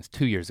 Force Awakens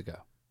 2 years ago.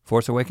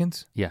 Force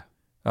Awakens? Yeah.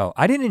 Oh,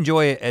 I didn't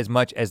enjoy it as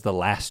much as the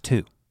last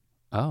 2.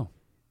 Oh.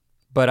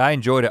 But I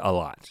enjoyed it a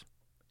lot,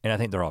 and I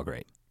think they're all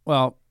great.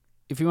 Well,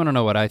 if you want to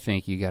know what I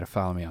think, you got to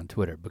follow me on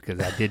Twitter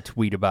because I did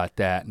tweet about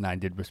that and I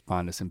did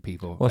respond to some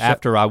people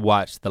after I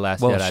watched The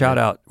Last Jedi. Well, shout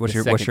out. What's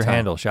your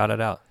handle? Shout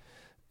it out.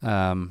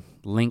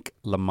 Link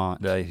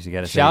Lamont. You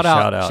gotta say shout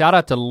out. Shout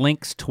out to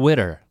Link's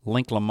Twitter.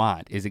 Link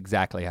Lamont is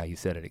exactly how you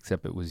said it,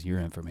 except it was your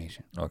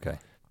information. Okay.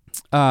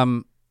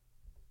 I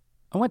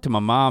went to my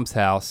mom's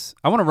house.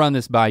 I want to run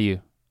this by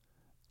you.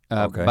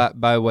 Okay.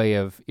 By way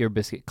of Ear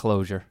Biscuit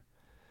closure.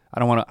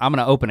 I'm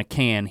gonna open a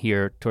can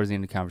here towards the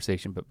end of the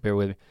conversation, but bear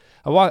with me.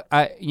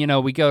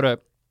 We go to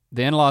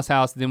the in-laws'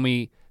 house, then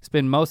we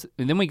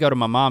go to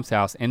my mom's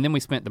house, and then we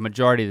spent the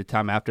majority of the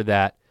time after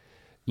that,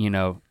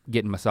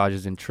 getting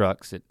massages in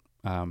trucks at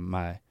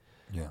my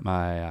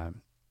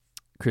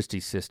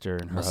Christy's sister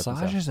and her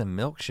massages and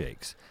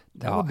milkshakes.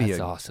 That would be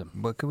awesome.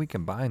 But could we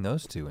combine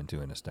those two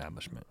into an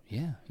establishment?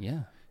 Yeah.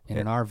 In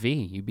an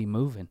RV, you'd be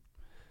moving.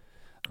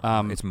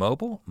 It's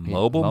mobile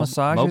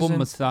massages, mobile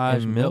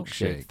massage and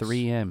milkshake,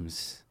 3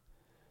 M's.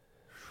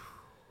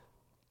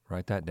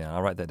 Write that down.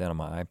 I'll write that down on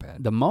my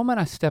iPad. The moment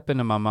I step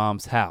into my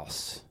mom's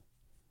house,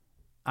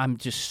 I'm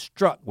just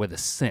struck with a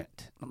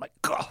scent. I'm like,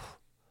 oh.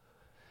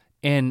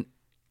 And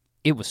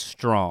it was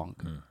strong.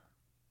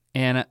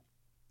 And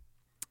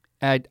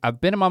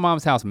I've been in my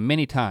mom's house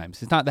many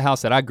times. It's not the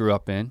house that I grew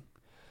up in,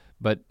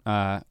 but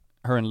her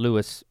and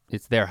Lewis,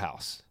 it's their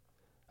house.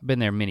 I've been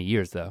there many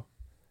years though.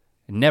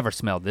 Never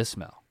smelled this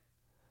smell.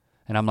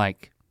 And I'm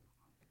like,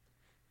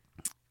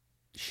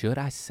 should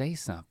I say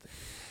something?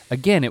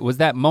 Again, it was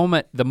that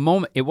moment,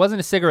 it wasn't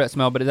a cigarette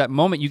smell, but at that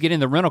moment you get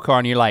in the rental car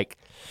and you're like,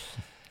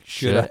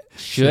 should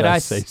I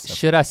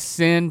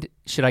send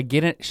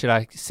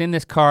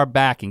this car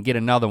back and get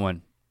another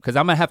one? Because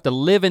I'm gonna have to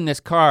live in this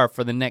car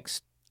for the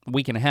next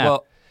week and a half.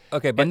 Well,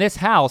 okay, but in this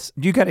house,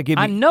 you gotta give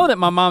me, I know that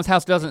my mom's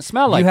house doesn't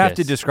smell like this. You have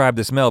to describe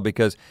the smell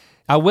because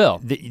I will.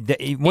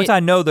 Once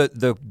I know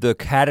the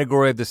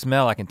category of the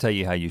smell, I can tell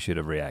you how you should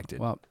have reacted.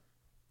 Well,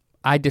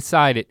 I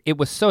decided, it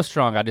was so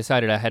strong, I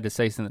decided I had to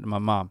say something to my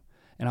mom.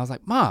 And I was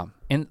like, Mom,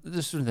 and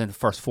this was within the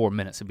first 4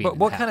 minutes of being in the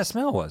what house. kind of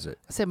smell was it?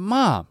 I said,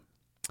 Mom,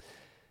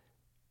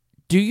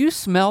 do you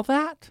smell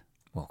that?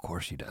 Well, of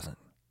course she doesn't.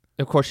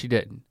 Of course she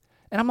didn't.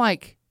 And I'm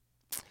like,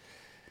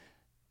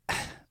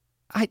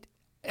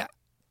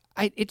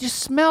 it just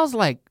smells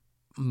like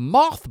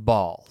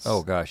mothballs.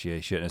 Oh gosh, yeah,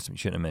 you shouldn't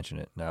have mentioned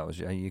it. No,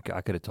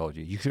 I could have told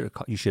you. You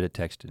should have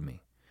texted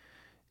me.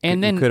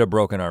 And then you could have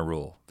broken our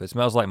rule. If it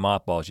smells like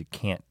mothballs, you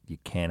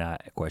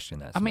cannot question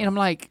that smell. I mean, I'm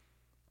like,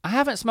 I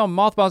haven't smelled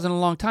mothballs in a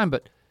long time,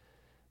 but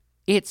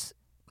it's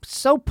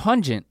so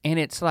pungent and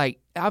it's like,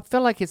 I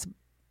feel like it's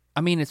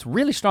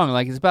really strong,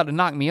 like it's about to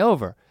knock me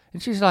over.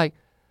 And she's like,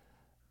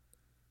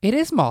 it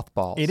is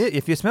mothballs. It is,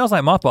 if it smells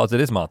like mothballs,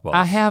 it is mothballs.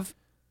 I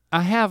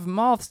have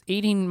moths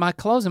eating my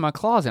clothes in my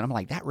closet. I'm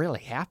like, that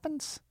really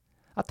happens?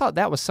 I thought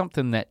that was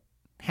something that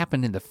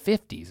happened in the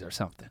 50s or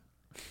something.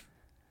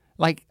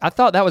 Like, I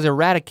thought that was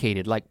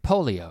eradicated, like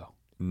polio.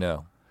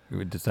 No,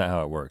 that's not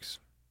how it works.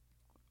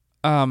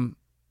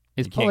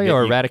 Is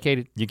polio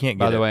eradicated? You can't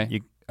get by the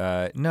way.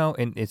 No,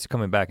 and it's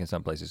coming back in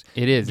some places.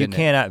 It is. You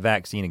cannot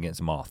vaccine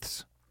against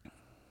moths.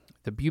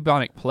 The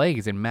bubonic plague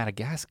is in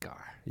Madagascar.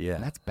 Yeah,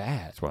 and that's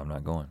bad. That's why I'm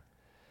not going.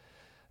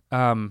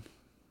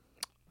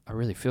 I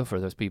really feel for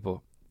those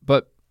people,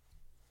 but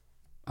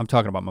I'm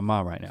talking about my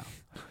mom right now.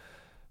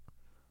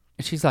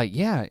 And she's like,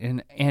 yeah,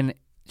 and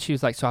she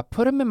was like, so I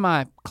put them in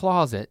my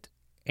closet,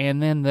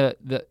 and then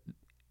the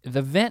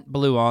vent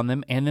blew on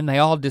them, and then they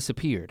all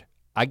disappeared.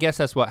 I guess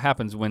that's what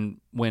happens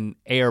when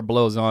air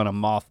blows on a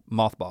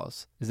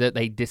mothballs, is that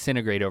they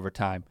disintegrate over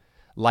time,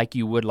 like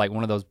you would like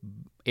one of those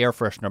air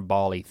freshener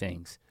ball-y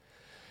things.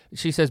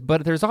 She says,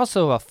 but there's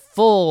also a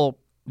full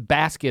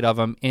basket of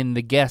them in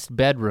the guest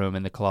bedroom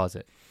in the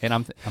closet. And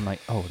I'm like,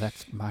 oh,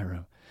 that's my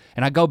room.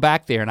 And I go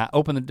back there and I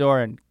open the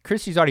door and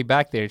Christy's already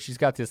back there and she's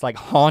got this like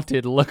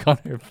haunted look on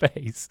her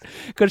face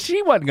because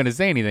she wasn't gonna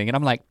say anything. And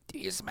I'm like, do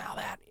you smell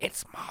that?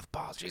 It's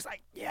mothballs. She's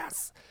like,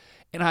 yes.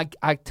 And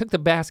I took the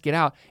basket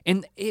out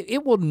and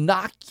it will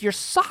knock your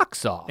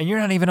socks off. And you're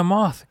not even a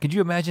moth. Could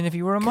you imagine if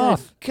you were a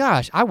moth?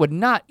 Gosh, I would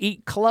not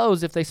eat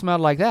clothes if they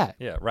smelled like that.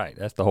 Yeah, right,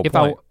 that's the whole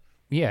point.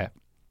 Yeah,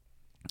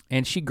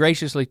 and she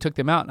graciously took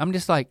them out. And I'm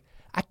just like,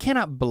 I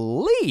cannot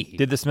believe.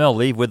 Did the smell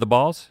leave with the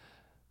balls?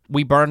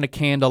 We burned a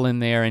candle in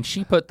there and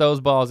she put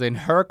those balls in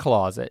her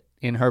closet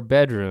in her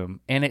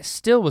bedroom and it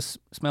still was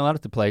smell out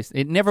at the place.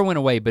 It never went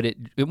away, but it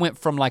went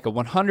from like a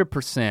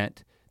 100%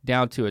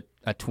 down to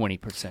a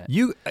 20%.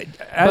 You,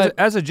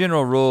 as a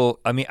general rule,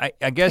 I mean,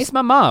 I guess. It's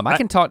my mom. I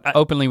can talk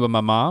openly with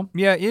my mom.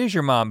 Yeah, it is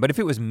your mom, but if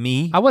it was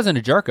me. I wasn't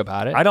a jerk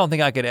about it. I don't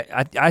think I could,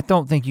 I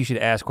don't think you should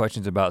ask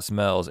questions about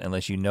smells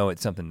unless you know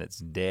it's something that's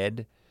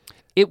dead.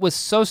 It was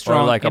so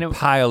strong. Or like a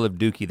pile of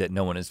dookie that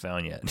no one has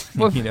found yet.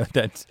 Well, you know,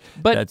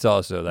 that's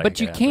also that. But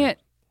you can't,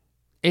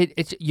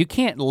 you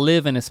can't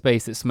live in a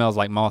space that smells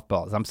like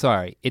mothballs. I'm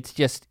sorry. It's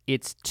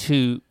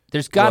too,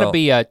 there's gotta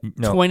be a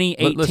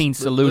 2018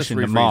 solution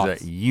to moths.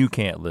 That. You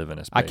can't live in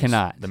a space. I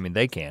cannot. I mean,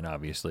 they can,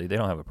 obviously. They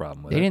don't have a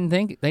problem with it. They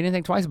didn't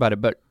think twice about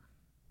it, but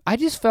I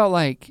just felt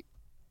like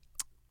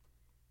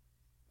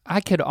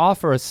I could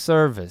offer a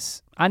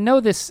service. I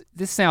know this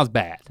sounds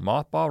bad.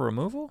 Mothball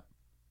removal?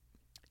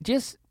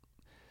 Just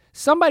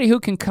somebody who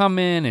can come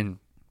in and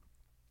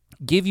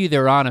give you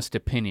their honest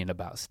opinion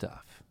about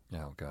stuff.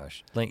 Oh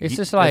gosh, Link, It's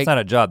just like that's not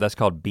a job. That's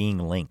called being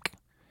Link.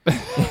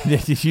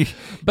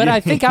 But I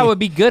think I would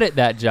be good at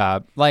that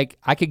job. Like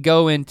I could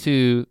go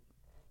into,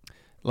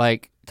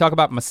 like talk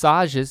about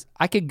massages.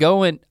 I could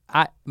go in.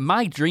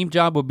 My dream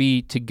job would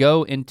be to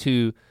go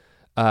into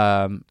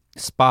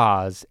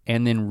spas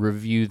and then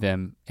review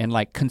them and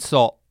like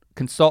consult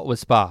with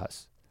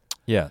spas.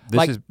 Yeah,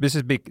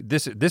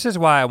 this is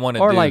why I want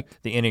to do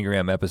like, the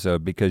Enneagram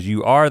episode, because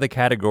you are the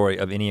category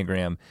of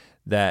Enneagram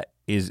that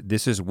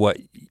this is what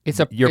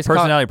your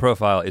personality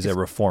profile is. A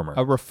reformer.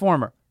 A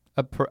reformer.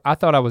 I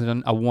thought I was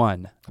a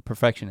 1, a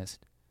perfectionist.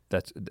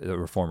 That's a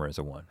reformer is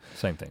a 1.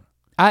 Same thing.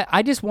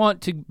 I just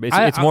want to.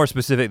 It's more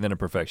specific than a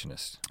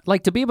perfectionist.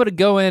 Like to be able to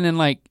go in and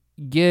like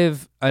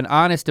give an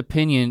honest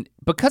opinion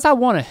because I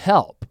want to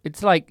help.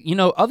 It's like, you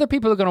know, other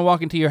people are gonna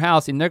walk into your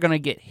house and they're gonna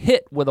get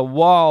hit with a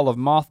wall of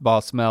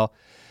mothball smell,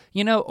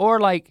 you know, or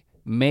like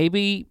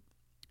maybe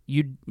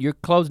your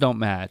clothes don't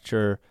match,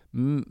 or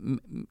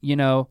you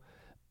know,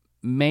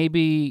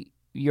 maybe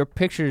your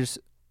pictures,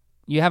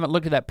 you haven't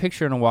looked at that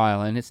picture in a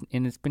while and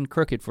it's been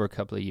crooked for a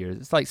couple of years.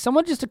 It's like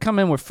someone just to come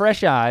in with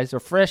fresh eyes or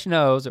fresh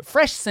nose or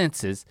fresh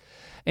senses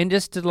and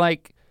just to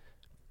like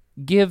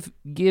give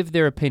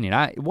their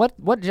opinion.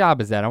 What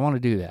job is that? I want to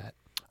do that.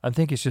 I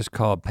think it's just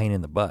called pain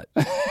in the butt.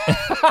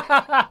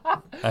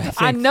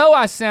 I know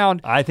I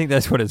sound. I think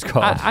that's what it's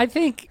called. I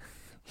think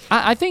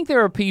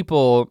there are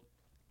people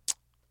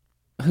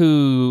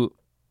who,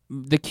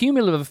 the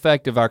cumulative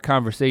effect of our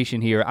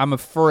conversation here, I'm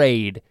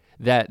afraid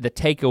that the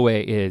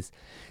takeaway is,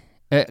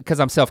 because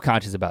I'm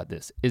self-conscious about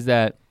this, is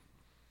that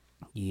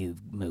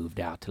you've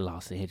moved out to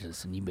Los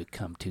Angeles and you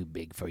become too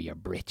big for your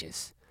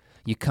britches.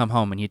 You come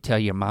home and you tell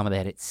your mama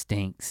that it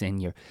stinks,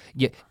 and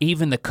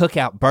even the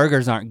cookout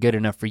burgers aren't good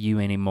enough for you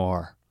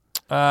anymore.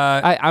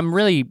 I'm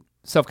really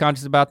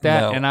self-conscious about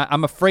that, and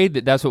I'm afraid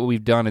that that's what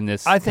we've done in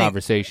this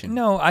conversation.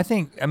 I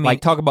mean,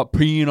 like talk about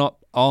peeing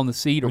up on the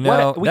seat or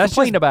what. We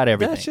complain about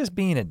everything. That's just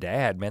being a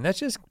dad, man. That's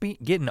just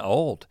getting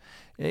old.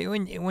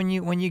 When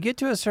you get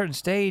to a certain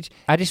stage,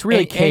 I just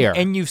really care,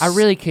 I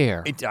really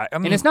care. I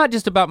mean, and it's not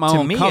just about my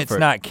own comfort. To me, it's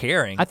not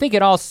caring. I think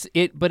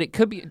but it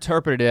could be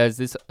interpreted as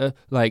this,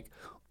 like,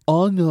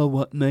 I know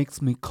what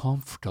makes me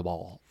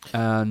comfortable,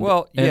 and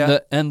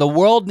the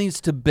world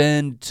needs to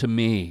bend to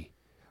me.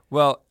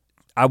 Well,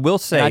 I will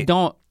say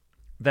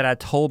I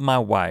told my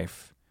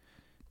wife,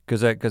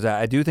 because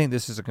I do think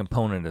this is a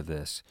component of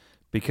this,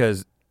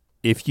 because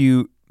if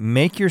you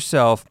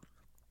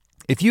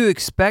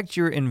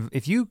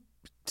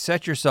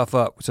set yourself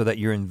up so that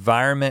your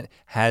environment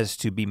has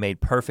to be made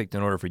perfect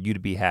in order for you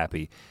to be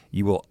happy,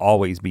 you will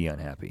always be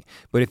unhappy.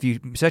 But if you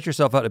set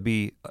yourself up to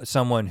be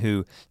someone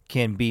who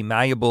can be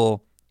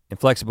malleable and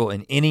flexible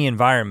in any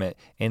environment,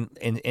 and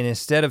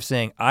instead of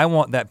saying, I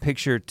want that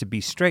picture to be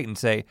straight, and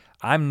say,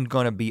 I'm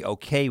gonna be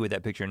okay with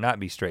that picture not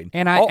be straightened.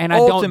 And I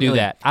don't do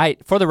that.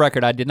 For the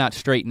record, I did not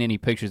straighten any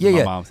pictures of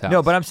my mom's house.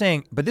 No, but I'm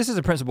saying, but this is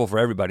a principle for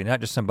everybody, not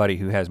just somebody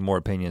who has more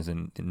opinions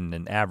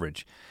than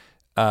average.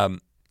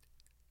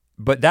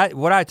 But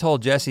what I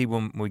told Jesse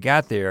when we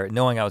got there,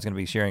 knowing I was gonna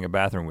be sharing a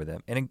bathroom with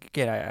him, and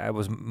again,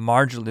 this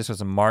was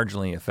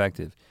marginally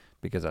effective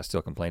because I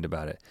still complained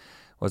about it,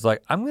 was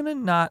like, I'm gonna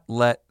not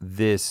let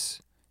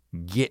this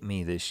get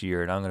me this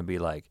year, and I'm gonna be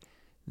like,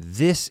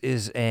 this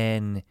is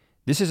an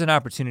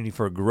opportunity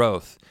for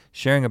growth.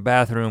 Sharing a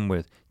bathroom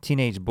with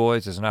teenage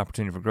boys is an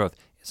opportunity for growth.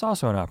 It's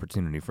also an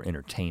opportunity for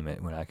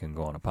entertainment when I can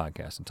go on a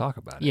podcast and talk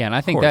about it. Yeah, and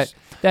I think that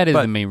is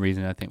the main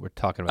reason I think we're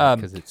talking about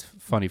it, because it's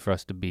funny for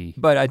us to be.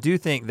 But I do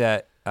think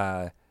that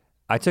I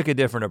took a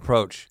different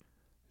approach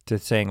to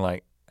saying,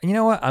 like, you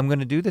know what, I'm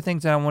gonna do the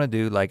things that I wanna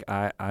do. Like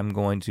I'm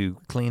going to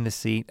clean the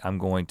seat, I'm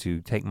going to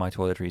take my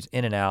toiletries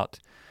in and out,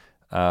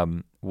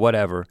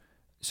 whatever,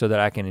 so that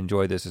I can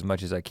enjoy this as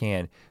much as I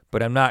can.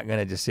 But I'm not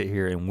gonna just sit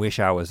here and wish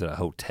I was at a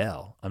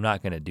hotel. I'm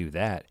not gonna do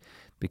that,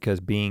 because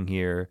being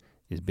here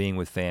is being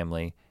with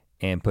family,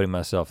 and putting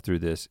myself through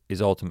this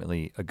is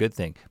ultimately a good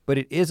thing. But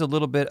it is a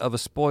little bit of a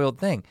spoiled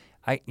thing.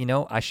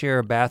 I share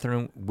a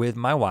bathroom with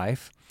my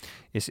wife.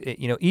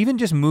 Even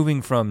just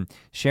moving from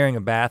sharing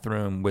a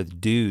bathroom with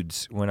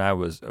dudes when I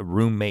was a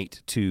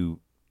roommate to,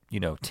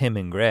 Tim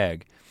and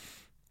Greg,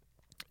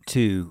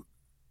 to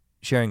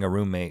sharing a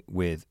roommate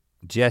with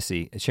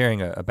Jesse,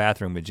 sharing a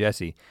bathroom with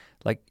Jesse,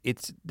 like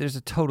there's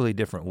a totally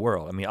different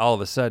world. I mean, all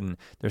of a sudden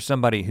there's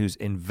somebody who's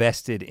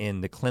invested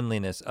in the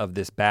cleanliness of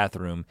this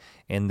bathroom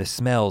and the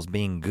smells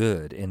being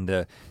good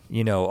and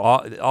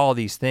all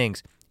these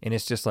things. And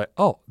it's just like,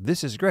 oh,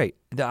 this is great.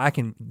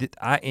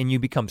 And you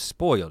become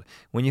spoiled.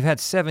 When you've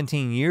had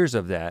 17 years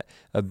of that,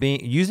 of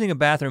using a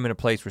bathroom in a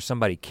place where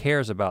somebody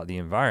cares about the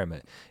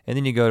environment, and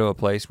then you go to a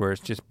place where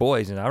it's just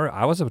boys, and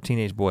I was a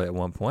teenage boy at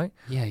one point.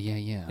 Yeah.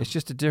 It's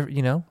just a different,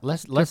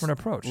 different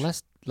approach.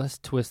 Let's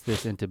twist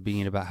this into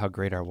being about how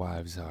great our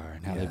wives are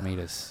and how they've made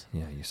us.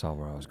 Yeah, you saw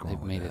where I was going.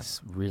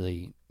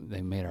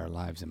 They made our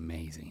lives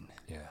amazing.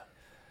 Yeah.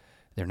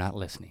 They're not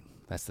listening.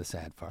 That's the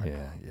sad part.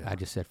 Yeah. I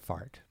just said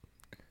fart.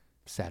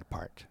 Sad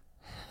part.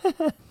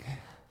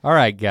 All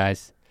right,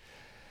 guys.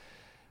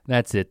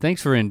 That's it.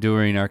 Thanks for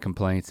enduring our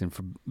complaints and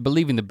for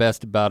believing the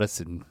best about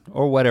us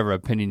or whatever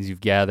opinions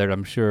you've gathered.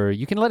 I'm sure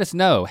you can let us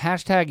know.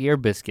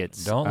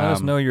 #earbiscuits. Don't let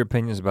us know your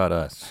opinions about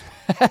us.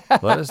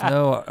 Let us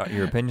know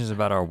your opinions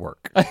about our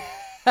work.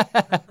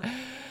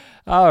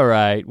 All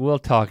right, we'll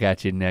talk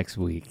at you next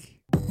week.